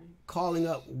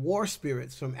war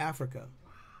spirits from Africa?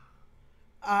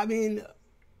 I mean,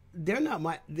 they're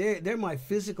my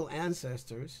physical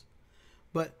ancestors,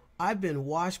 but I've been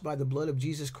washed by the blood of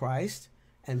Jesus Christ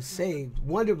and saved,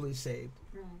 wonderfully saved.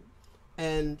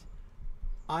 And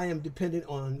I am dependent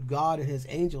on God and his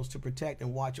angels to protect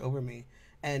and watch over me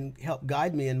and help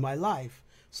guide me in my life.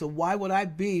 So why would I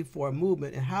be for a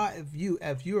movement? And how,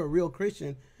 if you're a real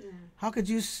Christian, how could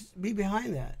you be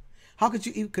behind that? How could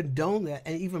you even condone that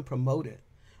and even promote it?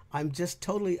 I'm just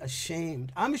totally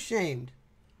ashamed. I'm ashamed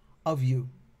of you.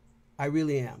 I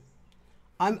really am.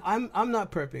 I'm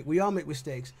not perfect. We all make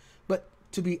mistakes. But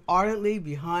to be ardently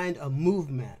behind a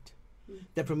movement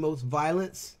that promotes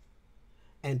violence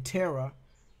and terror,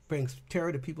 brings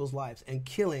terror to people's lives and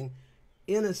killing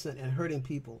innocent and hurting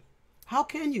people. How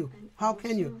can you? How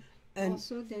can you? And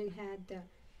also they had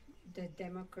the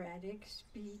Democratic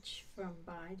speech from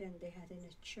Biden they had in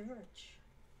a church.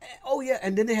 Oh, yeah,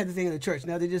 and then they had the thing in the church.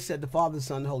 Now they just said the Father, the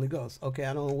Son, and the Holy Ghost. Okay,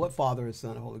 I don't know what Father is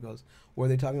Son and Holy Ghost. Were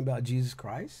they talking about Jesus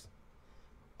Christ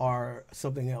or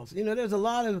something else? There's a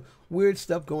lot of weird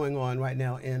stuff going on right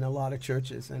now in a lot of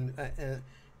churches, and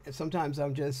sometimes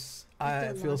I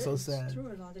feel so sad. It's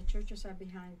true, a lot of churches are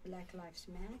behind Black Lives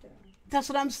Matter. That's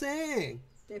what I'm saying.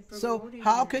 So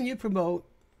how can you promote?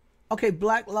 Okay,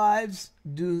 Black lives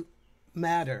do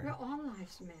matter. Well, all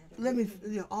lives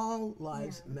matter. All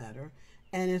lives matter.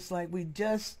 And it's like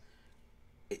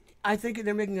I think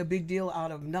they're making a big deal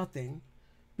out of nothing,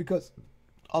 because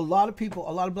a lot of people,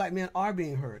 a lot of black men are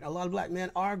being hurt. A lot of black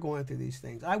men are going through these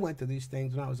things. I went through these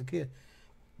things when I was a kid.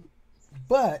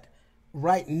 But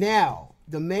right now,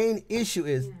 the main issue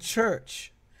is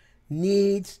church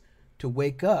needs to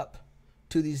wake up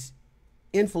to these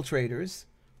infiltrators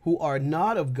who are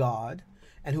not of God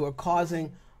and who are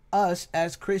causing us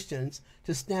as Christians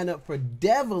to stand up for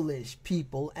devilish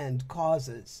people and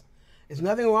causes. There's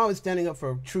nothing wrong with standing up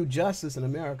for true justice in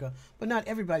America, but not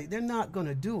everybody. They're not going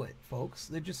to do it, folks.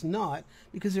 They're just not,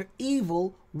 because they're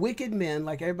evil, wicked men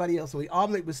like everybody else, and we all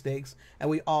make mistakes and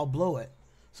we all blow it.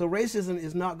 So racism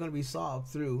is not going to be solved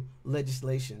through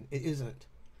legislation. It isn't.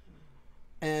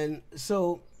 And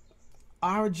so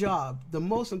our job, the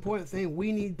most important thing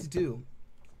we need to do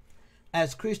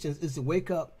as Christians, is to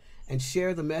wake up and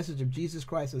share the message of Jesus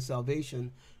Christ and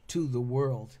salvation to the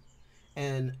world.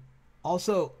 And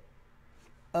also,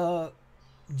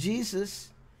 Jesus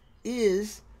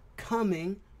is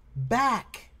coming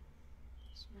back.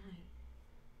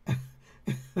 That's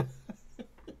right.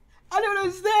 I don't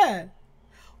understand.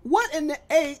 What in the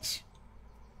H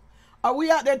are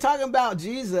we out there talking about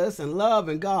Jesus and love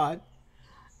and God?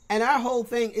 And our whole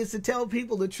thing is to tell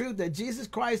people the truth that Jesus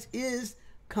Christ is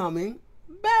coming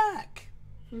back.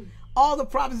 All the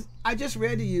prophets, I just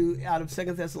read to you out of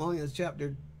 2 Thessalonians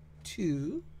chapter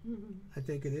 2, I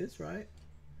think it is, right?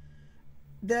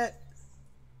 That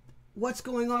what's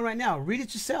going on right now. Read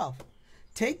it yourself.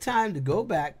 Take time to go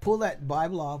back, pull that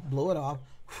Bible off, blow it off,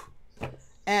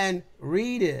 and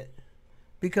read it.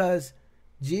 Because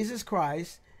Jesus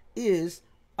Christ is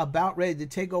about ready to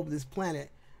take over this planet.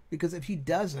 Because if he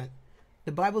doesn't,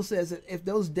 the Bible says that if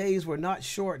those days were not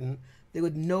shortened, there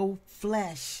would no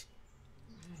flesh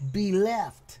be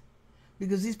left.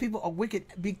 Because these people are wicked,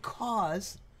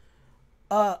 because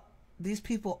these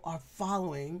people are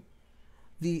following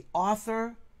the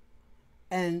author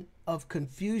and of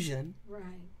confusion, right,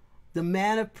 the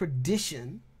man of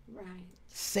perdition, right,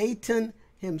 Satan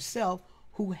himself,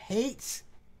 who hates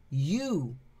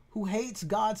you, who hates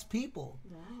God's people,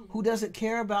 right, who doesn't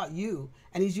care about you.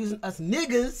 And he's using us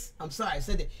niggas, I'm sorry, I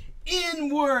said the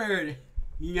N-word,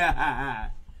 yeah,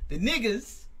 the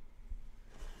niggas,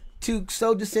 to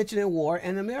sow dissension and war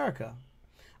in America.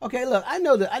 Okay, look, I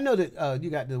know that you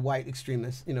got the white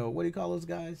extremists, what do you call those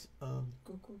guys?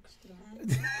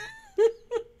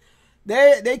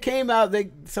 They came out,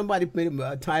 somebody made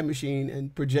a time machine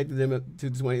and projected them to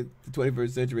the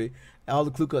 21st century. All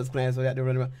the Ku Klux Klans so they had to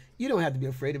run around. You don't have to be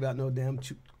afraid about no damn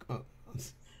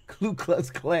Ku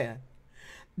Klux Klan.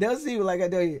 Those people, like I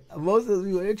tell you, most of those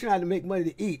people, they're trying to make money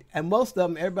to eat. And most of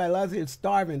them, everybody loves it, is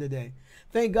starving today.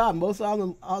 Thank God, most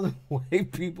of all them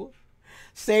white people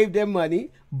saved their money,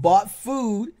 bought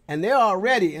food, and they're all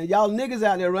ready. And y'all niggas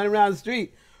out there running around the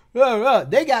street,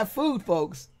 they got food,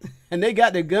 folks. And they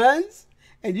got their guns,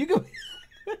 and you can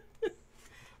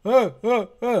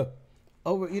over,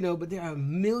 but there are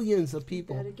millions of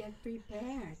people. You better get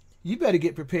prepared. You better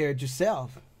get prepared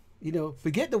yourself.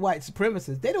 Forget the white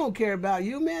supremacists. They don't care about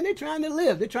you, man. They're trying to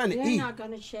live. They're trying to eat. They're not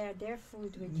going to share their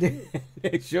food with you.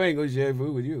 They sure ain't going to share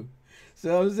food with you.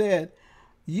 So I'm saying,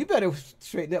 you better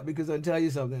straighten up, because I'll tell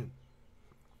you something.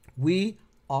 We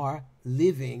are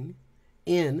living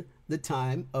in the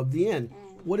time of the end.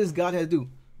 What does God have to do?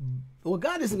 Well,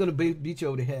 God isn't going to beat you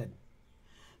over the head.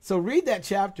 So read that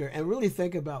chapter and really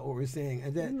think about what we're saying.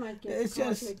 And that you might get caught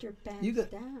with your pants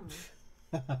down.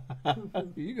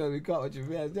 You're going to be caught with your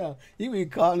pants down. You can be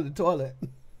caught in the toilet.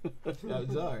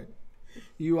 I'm sorry.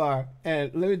 You are.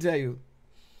 And let me tell you,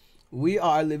 we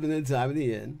are living in the time of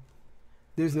the end.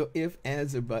 There's no ifs,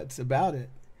 ands, or buts about it.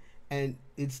 And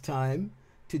it's time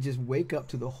to just wake up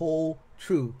to the whole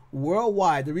truth.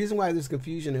 Worldwide, the reason why there's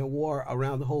confusion and war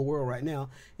around the whole world right now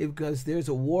is because there's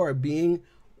a war being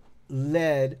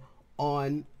led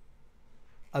on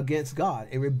against God,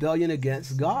 a rebellion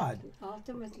against God.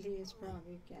 Ultimately, it's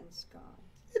probably against God.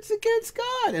 It's against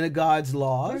God and God's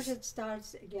laws. First, it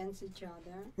starts against each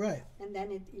other. Right. And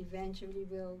then it eventually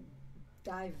will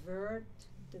divert,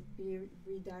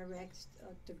 redirects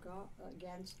to God,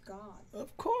 against God.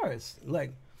 Of course.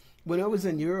 Like, when I was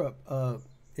in Europe,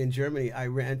 in Germany, I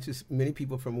ran into many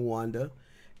people from Rwanda,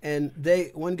 and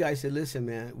one guy said, "Listen,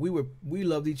 man, we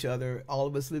loved each other. All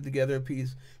of us lived together in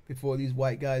peace before these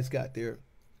white guys got there,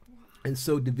 and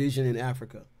sowed division in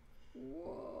Africa."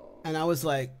 Whoa. And I was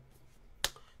like,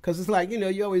 because it's like,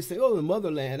 you always say, "Oh, the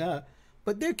motherland,"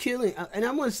 but they're killing. And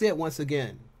I'm going to say it once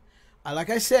again. Like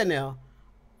I said, now,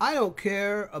 I don't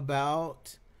care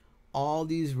about all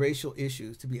these racial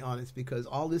issues, to be honest, because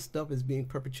all this stuff is being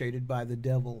perpetrated by the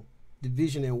devil,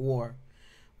 division and war.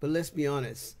 But let's be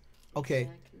honest. Okay,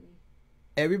 exactly.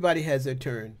 Everybody has their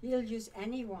turn. He'll use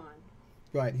anyone.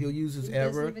 Right, he'll use He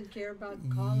ever doesn't even care about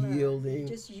color. Yielding. He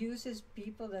just uses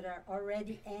people that are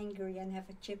already angry and have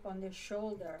a chip on their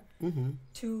shoulder.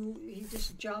 He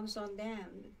just jumps on them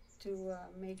to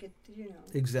make it,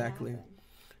 exactly. happen.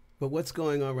 But what's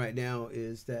going on right now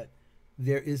is that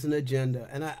there is an agenda,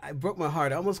 and I broke my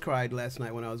heart. I almost cried last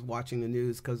night when I was watching the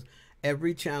news, because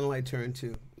every channel I turned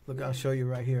to, look, I'll show you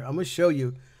right here. I'm going to show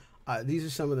you. These are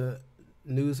some of the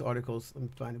news articles. I'm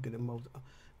trying to get them most.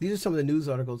 These are some of the news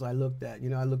articles I looked at.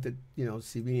 I looked at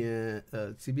CBN,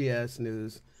 CBS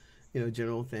News,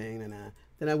 general thing, and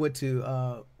then I went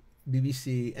to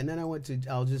BBC, and then I went to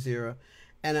Al Jazeera,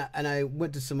 and I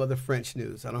went to some other French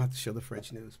news. I don't have to show the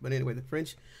French news, but anyway, the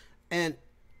French, and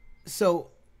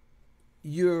so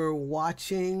you're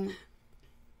watching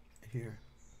here.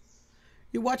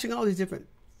 You're watching all these different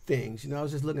things. I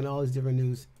was just looking at all these different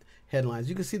news headlines.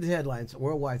 You can see the headlines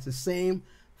worldwide. It's the same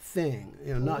thing.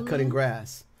 Not cutting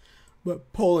grass.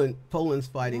 But Poland's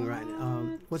fighting right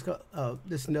now. What's called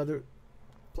this another?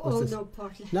 Portland.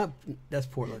 Not that's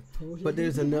Portland. But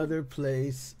there's another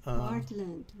place.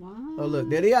 Portland. Wow. Oh look,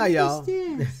 there they are, y'all.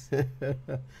 What's this?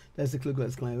 That's the Ku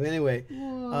Klux Klan. Anyway,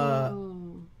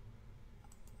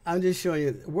 I'm just showing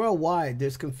you worldwide.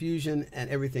 There's confusion and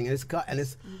everything, and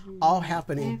it's all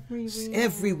happening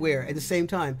everywhere at the same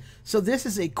time. So this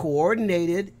is a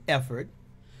coordinated effort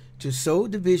to sow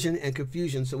division and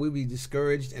confusion, so we'll be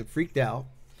discouraged and freaked out,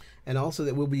 and also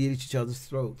that we'll be at each other's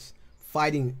throats,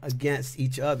 fighting against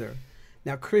each other.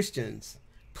 Now, Christians,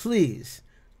 please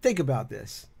think about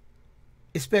this,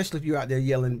 especially if you're out there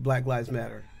yelling Black Lives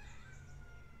Matter.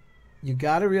 You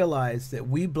got to realize that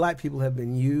we black people have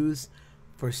been used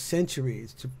for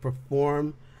centuries to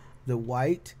perform the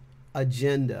white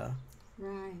agenda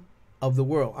of the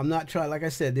world. I'm not trying, like I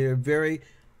said,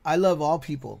 I love all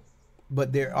people,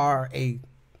 but there are a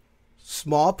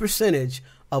small percentage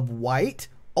of white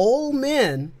old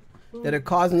men that are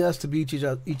causing us to beat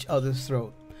each other's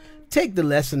throat. Take the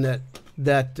lesson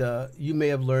that you may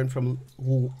have learned from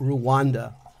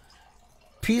Rwanda.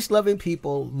 Peace-loving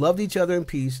people loved each other in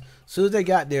peace. As soon as they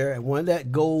got there and wanted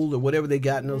that gold or whatever they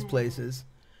got in those places,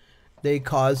 they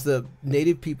caused the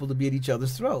native people to be at each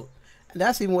other's throat. And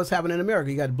that's even what's happening in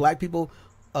America. You got black people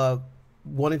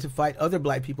wanting to fight other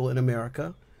black people in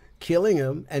America, killing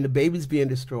them, and the babies being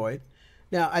destroyed.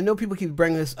 Now, I know people keep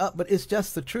bringing this up, but it's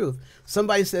just the truth.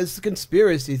 Somebody says it's a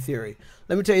conspiracy theory.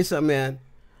 Let me tell you something, man.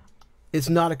 It's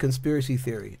not a conspiracy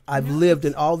theory. I've lived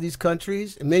in all these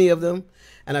countries, many of them,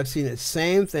 and I've seen the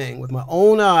same thing with my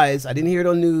own eyes. I didn't hear it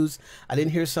on news. I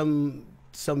didn't hear some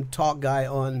talk guy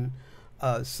on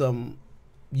some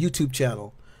YouTube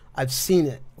channel. I've seen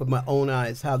it with my own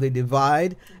eyes, how they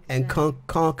divide and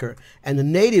conquer. And the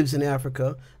natives in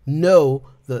Africa know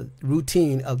the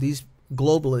routine of these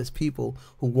globalist people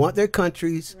who want their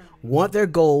countries, want their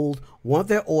gold, want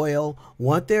their oil,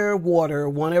 want their water,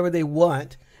 whatever they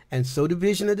want, and sow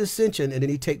division and dissension, and then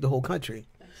he take the whole country.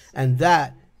 And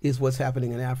that is what's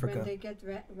happening in Africa.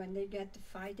 When they get to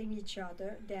fighting each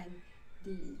other, then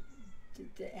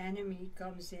the enemy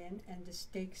comes in and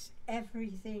just takes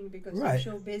everything because they're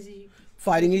so busy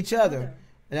fighting each other.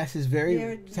 And that's his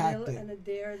very tactic.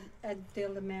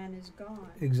 Until the man is gone.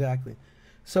 Exactly.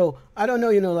 So I don't know,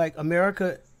 like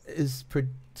America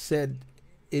said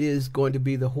it is going to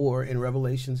be the whore in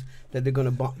Revelations that they're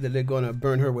going to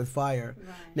burn her with fire.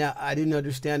 Right. Now, I didn't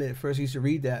understand it at first. I used to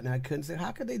read that, and I couldn't say,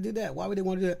 how could they do that? Why would they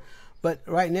want to do that? But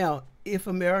right now, if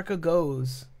America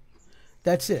goes,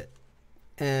 that's it.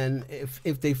 And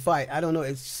if they fight, I don't know,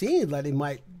 it seems like they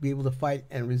might be able to fight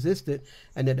and resist it,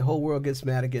 and then the whole world gets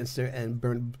mad against her and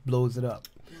blows it up.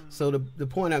 Wow. So the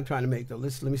point I'm trying to make, though,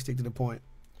 let me stick to the point,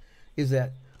 is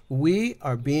that we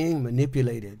are being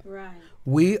manipulated. Right.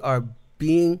 We are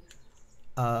being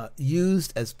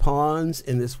used as pawns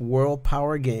in this world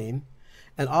power game,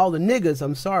 and all the niggas.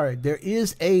 I'm sorry, there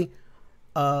is a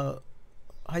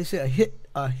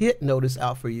hit notice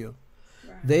out for you.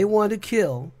 Right. They want to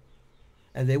kill,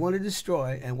 and they want to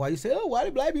destroy. And why you say, oh, why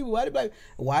do black people?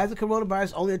 Why is the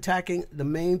coronavirus only attacking the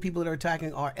main people that are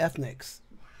attacking are ethnics?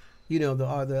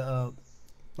 The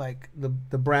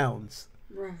browns.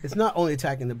 Right. It's not only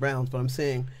attacking the browns, but I'm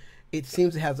saying it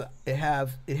seems it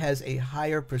has a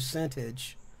higher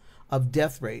percentage of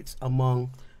death rates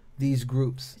among these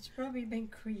groups. It's probably been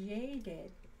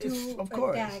created to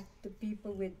attack the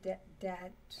people with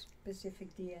that specific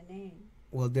DNA.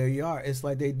 Well, there you are. It's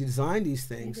like they designed these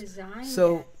things. They designed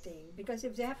so, that thing. Because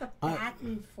if they have a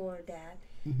patent for that,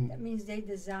 that means they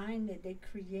designed it, they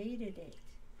created it.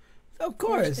 Of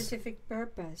course. For a specific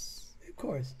purpose. Of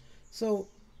course. So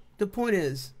the point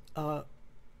is,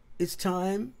 it's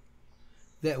time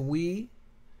that we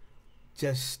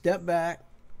just step back,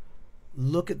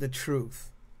 look at the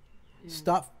truth,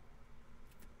 stop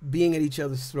being at each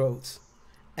other's throats,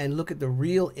 and look at the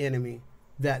real enemy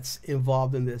that's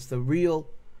involved in this,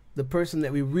 the person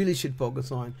that we really should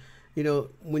focus on. You know,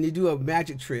 when you do a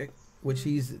magic trick, which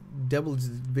devil is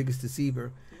the biggest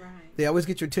deceiver, they always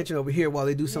get your attention over here while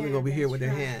they do something over here with their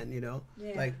hand, you know,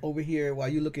 like over here while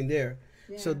you're looking there.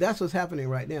 So that's what's happening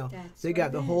right now. They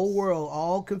got the whole world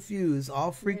all confused,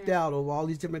 all freaked out over all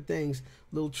these different things,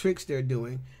 little tricks they're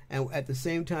doing. And at the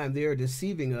same time, they're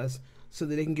deceiving us so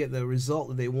that they can get the result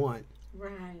that they want,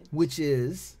 which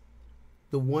is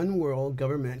the one world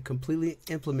government completely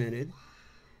implemented,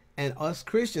 and us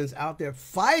Christians out there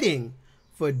fighting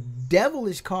for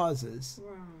devilish causes.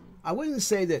 I wouldn't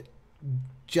say that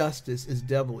justice is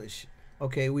devilish.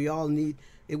 Okay, we all need.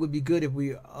 It would be good if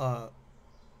we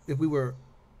were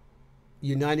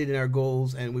united in our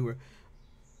goals and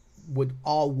would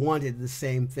all wanted the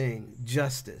same thing,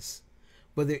 justice.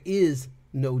 But there is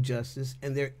no justice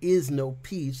and there is no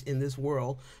peace in this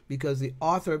world because the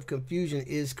author of confusion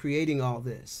is creating all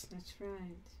this. That's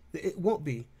right. It won't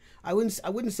be. I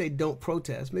wouldn't say don't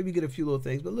protest. Maybe get a few little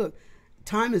things, but look,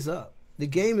 time is up. The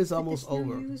game is almost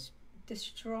over. No use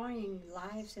destroying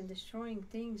lives and destroying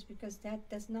things because that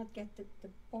does not get the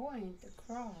point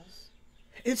across.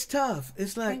 It's tough.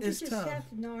 It's like Can't it's you just tough.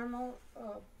 have normal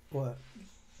What?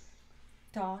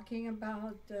 talking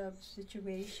about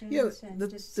situations and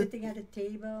just sitting at a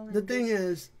table. The thing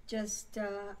is, just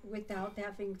without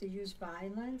having to use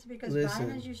violence, because Listen.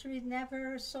 violence usually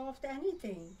never solved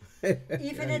anything.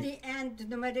 Even at the end,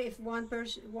 no matter if one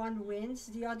wins,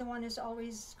 the other one is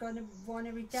always going to want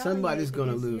to retaliate. Somebody's going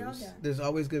to against lose. the other. There's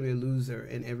always going to be a loser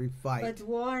in every fight. But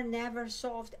war never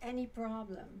solved any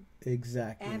problem.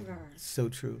 Exactly. Ever. So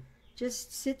true.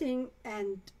 Just sitting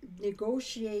and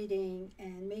negotiating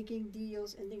and making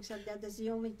deals and things like that, that's the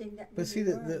only thing that But really see,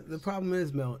 the problem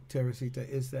is, Teresita,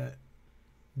 is that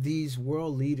these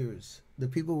world leaders, the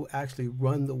people who actually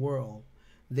run the world,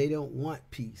 they don't want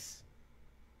peace.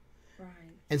 Right.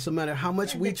 And so no matter how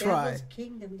much we try, devil's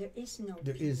kingdom, there is no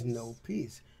there peace. is no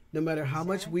peace. No matter how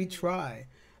much we try,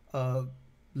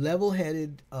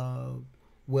 level-headed,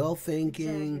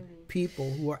 well-thinking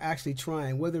people who are actually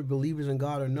trying, whether believers in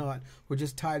God or not, who are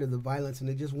just tired of the violence and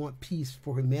they just want peace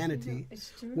for humanity,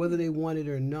 It's true. whether they want it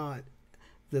or not.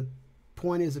 The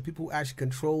point is the people who actually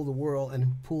control the world and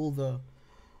who pull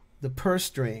the purse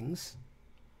strings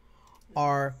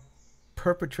are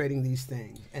perpetrating these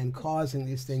things and causing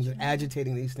these things and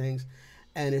agitating these things.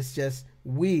 And it's just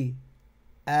we,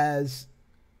 as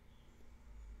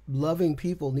loving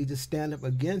people, need to stand up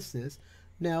against this.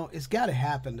 Now, it's got to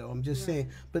happen, though. I'm just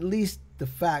saying. But at least the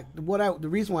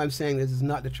reason why I'm saying this is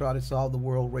not to try to solve the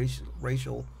world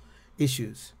racial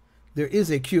issues. There is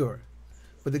a cure.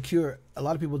 But the cure, a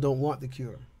lot of people don't want the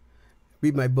cure.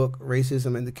 Read my book,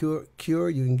 Racism and the Cure.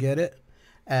 You can get it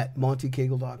at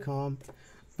montecagle.com.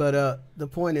 But the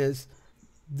point is,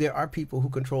 there are people who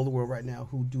control the world right now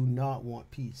who do not want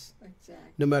peace.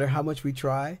 Exactly. No matter how much we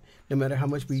try, no matter how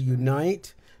much we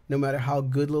unite, no matter how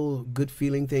good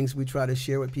feeling things we try to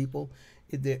share with people,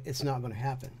 it's not going to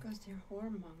happen. Because they're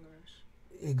whoremongers.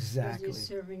 Exactly. Because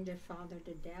they're serving their father,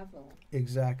 the devil.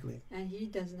 Exactly. And he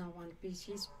does not want peace.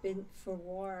 He's been for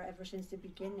war ever since the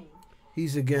beginning.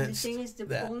 He's And against the thing is,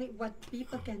 that. what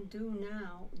people can do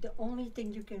now, the only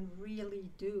thing you can really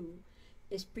do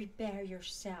is prepare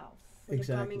yourself for the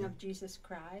coming of Jesus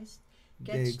Christ.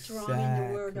 Get strong in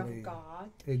the Word of God.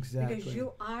 Exactly. Because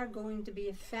you are going to be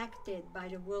affected by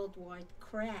the worldwide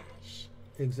crash.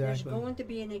 Exactly. There's going to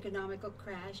be an economical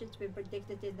crash. It's been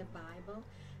predicted in the Bible.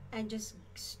 And just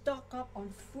stock up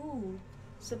on food,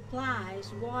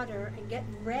 supplies, water, and get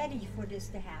ready for this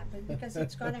to happen, because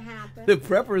it's going to happen. The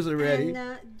preppers are ready.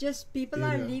 And just people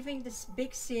are leaving the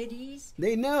big cities.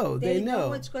 They know. They know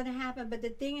what's going to happen. But the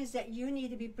thing is that you need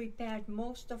to be prepared,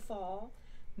 most of all,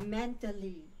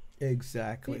 mentally.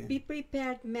 Exactly. Be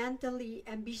prepared mentally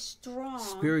and be strong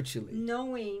spiritually,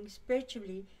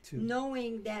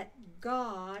 knowing that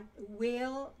God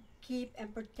will keep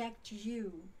and protect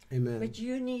you. Amen. But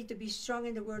you need to be strong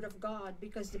in the Word of God,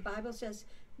 because the Bible says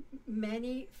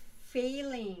many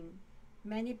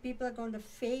people are going to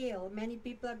fail. Many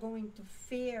people are going to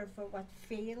fear for what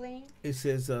failing. It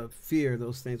says fear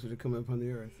those things which are coming upon the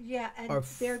earth. Yeah, and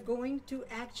they're going to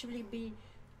actually be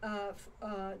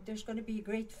there's going to be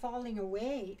great falling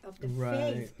away of the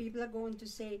Right. faith. People are going to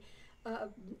say,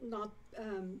 not,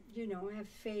 have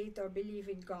faith or believe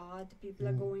in God. People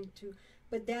are going to,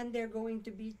 but then they're going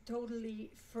to be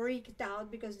totally freaked out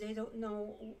because they don't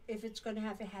know if it's going to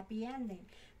have a happy ending.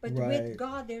 But Right. with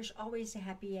God, there's always a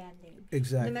happy ending.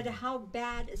 Exactly. No matter how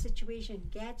bad a situation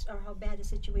gets or how bad a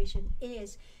situation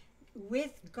is,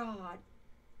 with God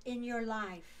in your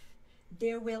life,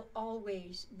 there will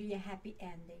always be a happy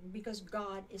ending because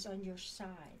God is on your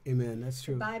side. Amen. That's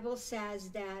true. The Bible says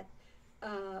that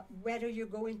whether you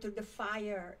go into the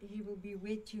fire, He will be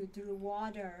with you. Through the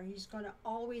water, He's going to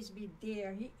always be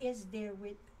there. He is there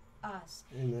with us.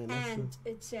 Amen. That's And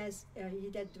true. it says, He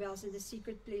that dwells in the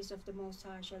secret place of the Most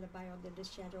High shall abide under the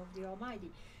shadow of the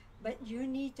Almighty. But you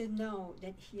need to know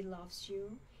that He loves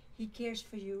you. He cares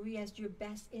for you. He has your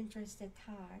best interest at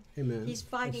heart. Amen. He's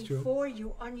fighting That's true. for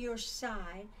you, on your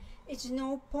side. It's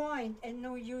no point and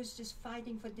no use just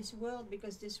fighting for this world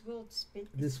because this world's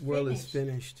This world is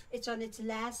finished. It's on its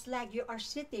last leg. You are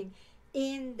sitting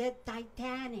in the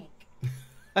Titanic.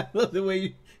 I love the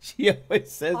way she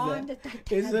always says On that. the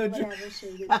Titanic, It's so whatever she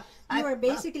is. You are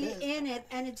basically in it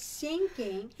and it's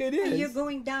sinking. It And is. you're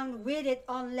going down with it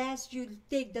unless you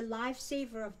take the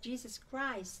lifesaver of Jesus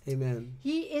Christ. Amen.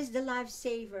 He is the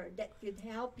lifesaver that could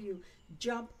help you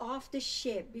jump off the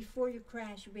ship before you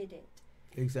crash with it.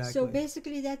 Exactly. So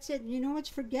basically that's it. You know what?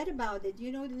 Forget about it.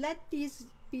 Let these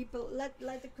people, let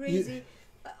the crazy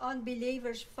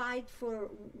unbelievers fight for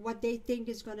what they think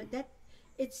is going to,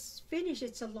 it's finished.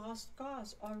 It's a lost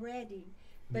cause already.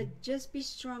 But just be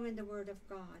strong in the Word of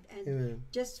God and Amen.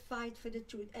 just fight for the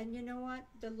truth. And you know what?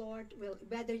 The Lord will,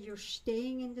 whether you're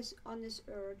staying on this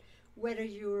earth, whether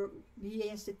He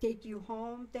has to take you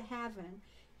home to heaven,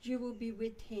 you will be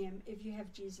with Him if you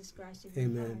have Jesus Christ in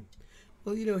your heart. Amen.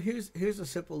 Well, here's a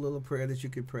simple little prayer that you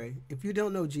could pray. If you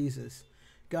don't know Jesus,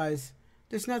 guys,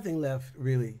 there's nothing left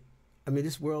really. I mean,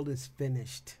 this world is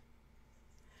finished.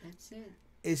 That's it.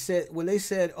 It said when they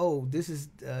said, "Oh, this is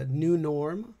a new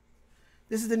norm."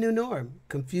 This is the new norm.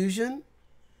 Confusion,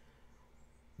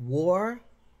 war,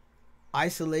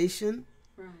 isolation,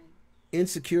 Right.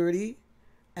 insecurity,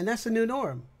 and that's the new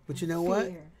norm. But you know what?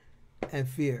 Fear. And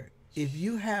fear. If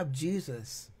you have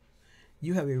Jesus,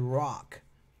 you have a rock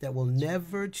that will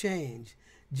never change.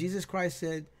 Jesus Christ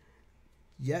said,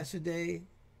 yesterday,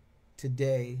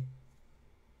 today,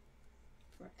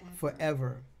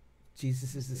 forever,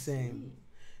 Jesus is the same.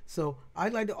 So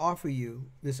I'd like to offer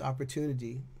you this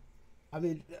opportunity. I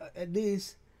mean, at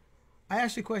least, I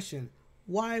asked you a question.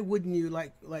 Why wouldn't you,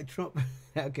 like Trump,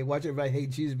 okay, watch everybody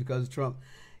hate Jesus because of Trump.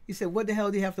 He said, what the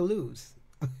hell do you have to lose?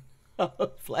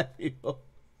 Black people.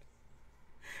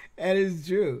 And it's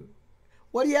true.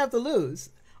 What do you have to lose?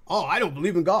 Oh, I don't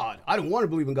believe in God. I don't want to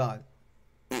believe in God.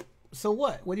 So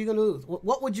what? What are you going to lose?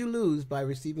 What would you lose by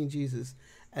receiving Jesus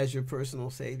as your personal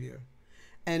Savior?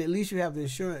 And at least you have the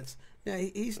assurance. Now,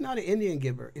 He's not an Indian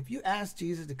giver. If you ask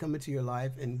Jesus to come into your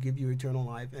life and give you eternal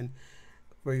life and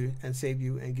save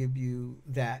you and give you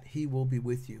that, He will be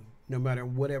with you no matter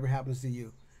whatever happens to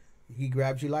you. He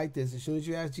grabs you like this. As soon as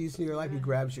you ask Jesus in your life, He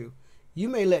grabs you. You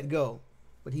may let go,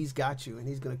 but He's got you, and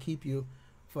He's going to keep you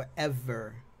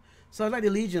forever. So I'd like to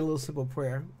lead you in a little simple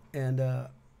prayer, and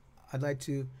I'd like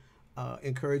to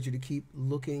encourage you to keep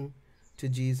looking to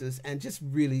Jesus and just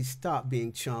really stop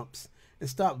being chumps and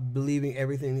stop believing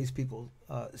everything these people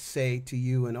say to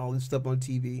you and all this stuff on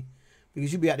TV,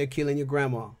 because you'll be out there killing your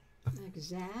grandma.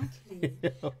 Exactly.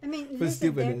 I mean, For listen, they're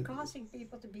stupidness. causing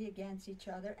people to be against each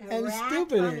other And rat on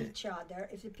stupidness. each other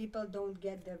if the people don't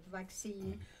get the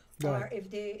vaccine Right. or if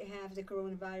they have the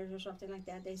coronavirus or something like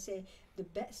that. They say the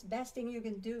best thing you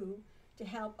can do to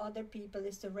help other people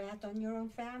is to rat on your own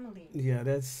family. Yeah,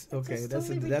 that's okay. just That's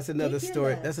totally that's another story.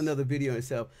 ridiculous. That's another video in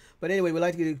itself. But anyway, we'd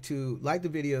like you to like the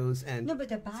videos and No, but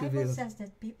the Bible videos. says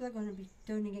that people are going to be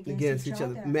turning against each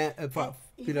other. And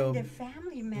even their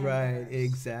family members. Right,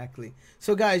 exactly.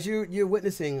 So, guys, you're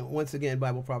witnessing once again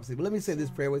Bible prophecy. But let me say this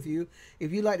prayer with you.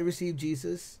 If you'd like to receive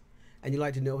Jesus and you'd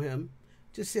like to know Him,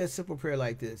 just say a simple prayer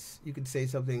like this. You could say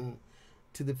something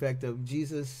to the effect of,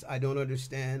 Jesus, I don't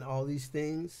understand all these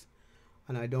things,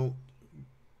 and I don't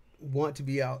want to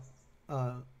be out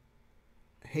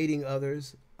hating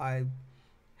others. I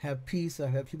have peace. I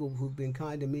have people who've been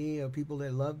kind to me, or people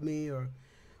that love me, or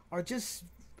just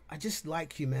I just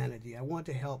like humanity. I want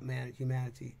to help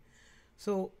humanity.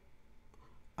 So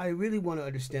I really want to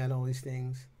understand all these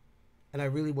things, and I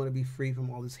really want to be free from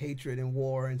all this hatred and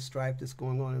war and strife that's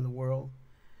going on in the world.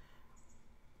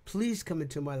 Please come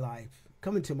into my life,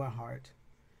 come into my heart,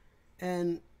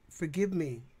 and forgive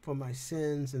me for my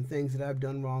sins and things that I've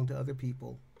done wrong to other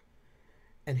people,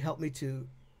 and help me to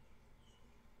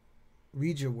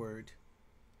read your word,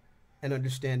 and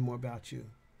understand more about you.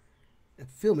 And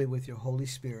fill me with your Holy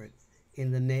Spirit.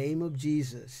 In the name of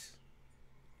Jesus,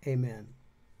 amen.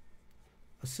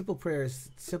 A simple prayer is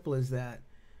simple as that.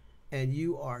 And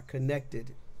you are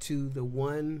connected to the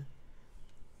one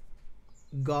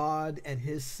God and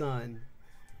his Son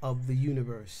of the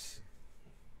universe.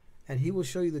 And he will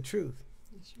show you the truth.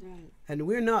 That's right. And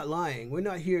we're not lying. We're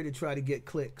not here to try to get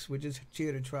clicks. We're just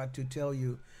here to try to tell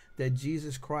you that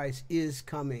Jesus Christ is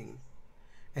coming.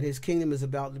 And his kingdom is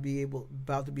about to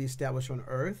be established on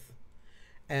earth.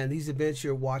 And these events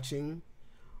you're watching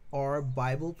are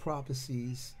Bible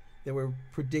prophecies that were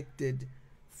predicted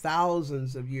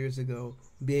thousands of years ago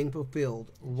being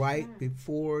fulfilled right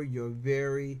before your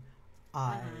very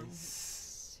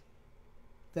eyes.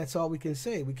 That's all we can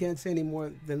say. We can't say any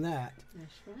more than that.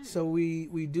 That's right. So we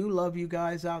do love you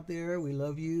guys out there. We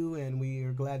love you, and we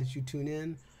are glad that you tune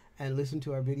in and listen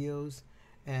to our videos.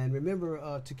 And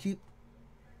remember to keep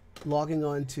logging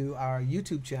on to our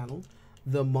YouTube channel,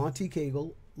 the Monte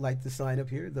Cagle, like the sign up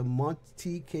here, the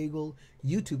Monte Cagle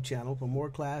YouTube channel, for more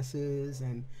classes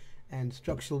and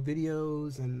structural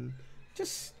videos and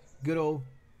just good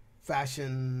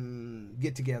old-fashioned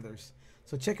get-togethers.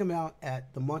 So check them out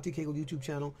at the Monte Cagle YouTube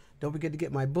channel. Don't forget to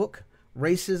get my book,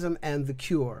 Racism and the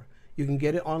Cure. You can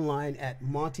get it online at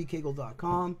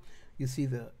montecagle.com. You see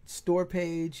the store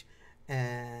page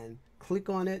and click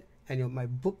on it, and my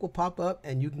book will pop up,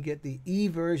 and you can get the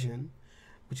e-version,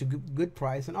 which is a good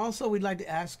price. And also, we'd like to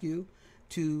ask you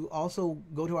to also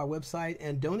go to our website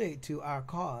and donate to our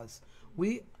cause.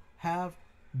 We have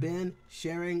been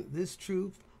sharing this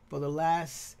truth for the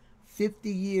last 50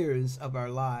 years of our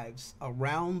lives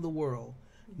around the world,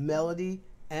 Melody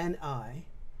and I.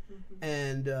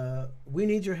 And we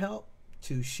need your help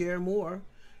to share more.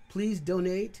 Please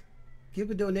donate. Give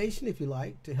a donation if you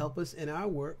like to help us in our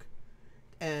work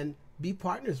and be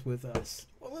partners with us.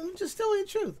 Well, I'm just telling the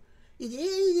truth.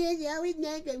 It's always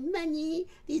not the money,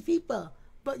 these people.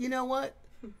 But you know what?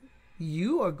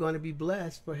 You are going to be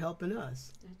blessed for helping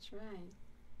us. That's right.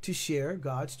 To share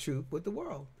God's truth with the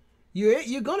world.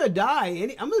 You're going to die.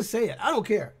 I'm going to say it. I don't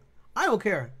care. I don't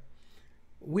care.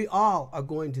 We all are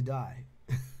going to die.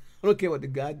 I don't care what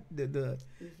the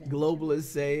globalists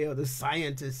say or the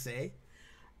scientists say.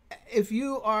 If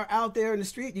you are out there in the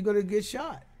street, you're going to get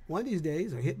shot one of these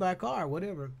days, or hit by a car, or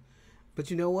whatever. But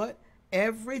you know what?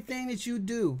 Everything that you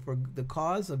do for the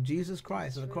cause of Jesus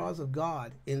Christ and the cause of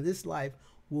God in this life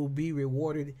will be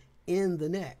rewarded in the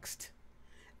next.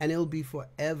 And it'll be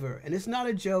forever. And it's not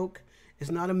a joke.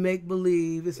 It's not a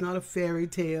make-believe. It's not a fairy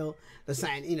tale. The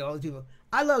science, all the people.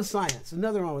 I love science. There's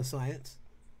nothing wrong with science.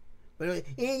 But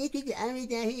hey, look at the always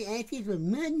down here asking for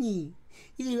money.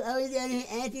 You're always down here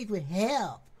asking for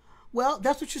help. Well,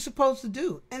 that's what you're supposed to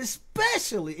do. And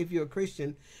especially if you're a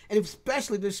Christian, and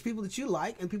especially if there's people that you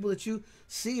like and people that you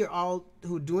see are all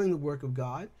who are doing the work of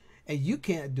God, and you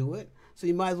can't do it, so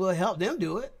you might as well help them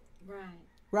do it. Right.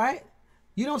 Right?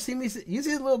 You don't see me. You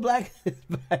see this little black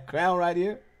background right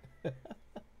here?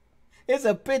 It's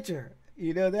a picture.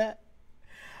 You know that?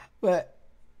 But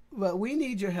we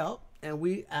need your help, and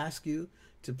we ask you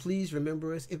to please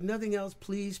remember us. If nothing else,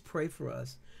 please pray for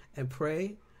us, and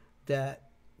pray that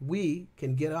we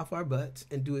can get off our butts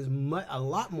and do a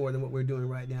lot more than what we're doing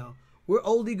right now. We're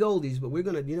oldie goldies, but we're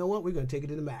gonna, you know what? We're gonna take it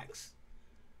to the max.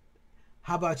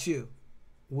 How about you?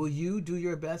 Will you do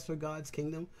your best for God's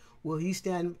kingdom? Will you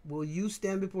stand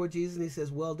before Jesus and he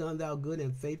says, "Well done, thou good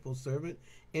and faithful servant.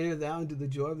 Enter thou into the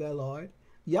joy of thy Lord"?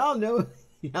 Y'all know,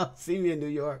 y'all see me in New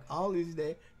York all these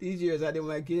years I did with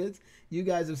my kids. You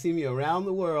guys have seen me around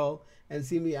the world and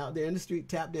see me out there in the street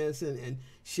tap dancing and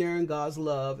sharing God's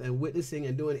love and witnessing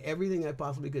and doing everything I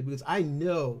possibly could, because I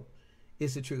know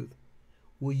it's the truth.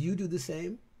 Will you do the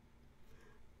same?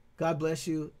 God bless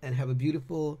you, and have a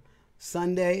beautiful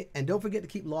Sunday. And don't forget to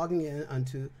keep logging in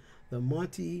onto the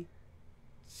Monte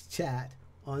chat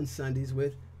on Sundays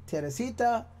with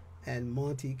Teresita and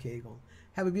Monte Cagle.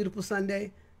 Have a beautiful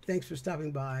Sunday. Thanks for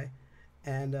stopping by,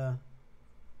 and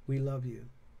we love you.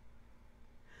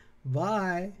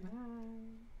 Bye. Bye.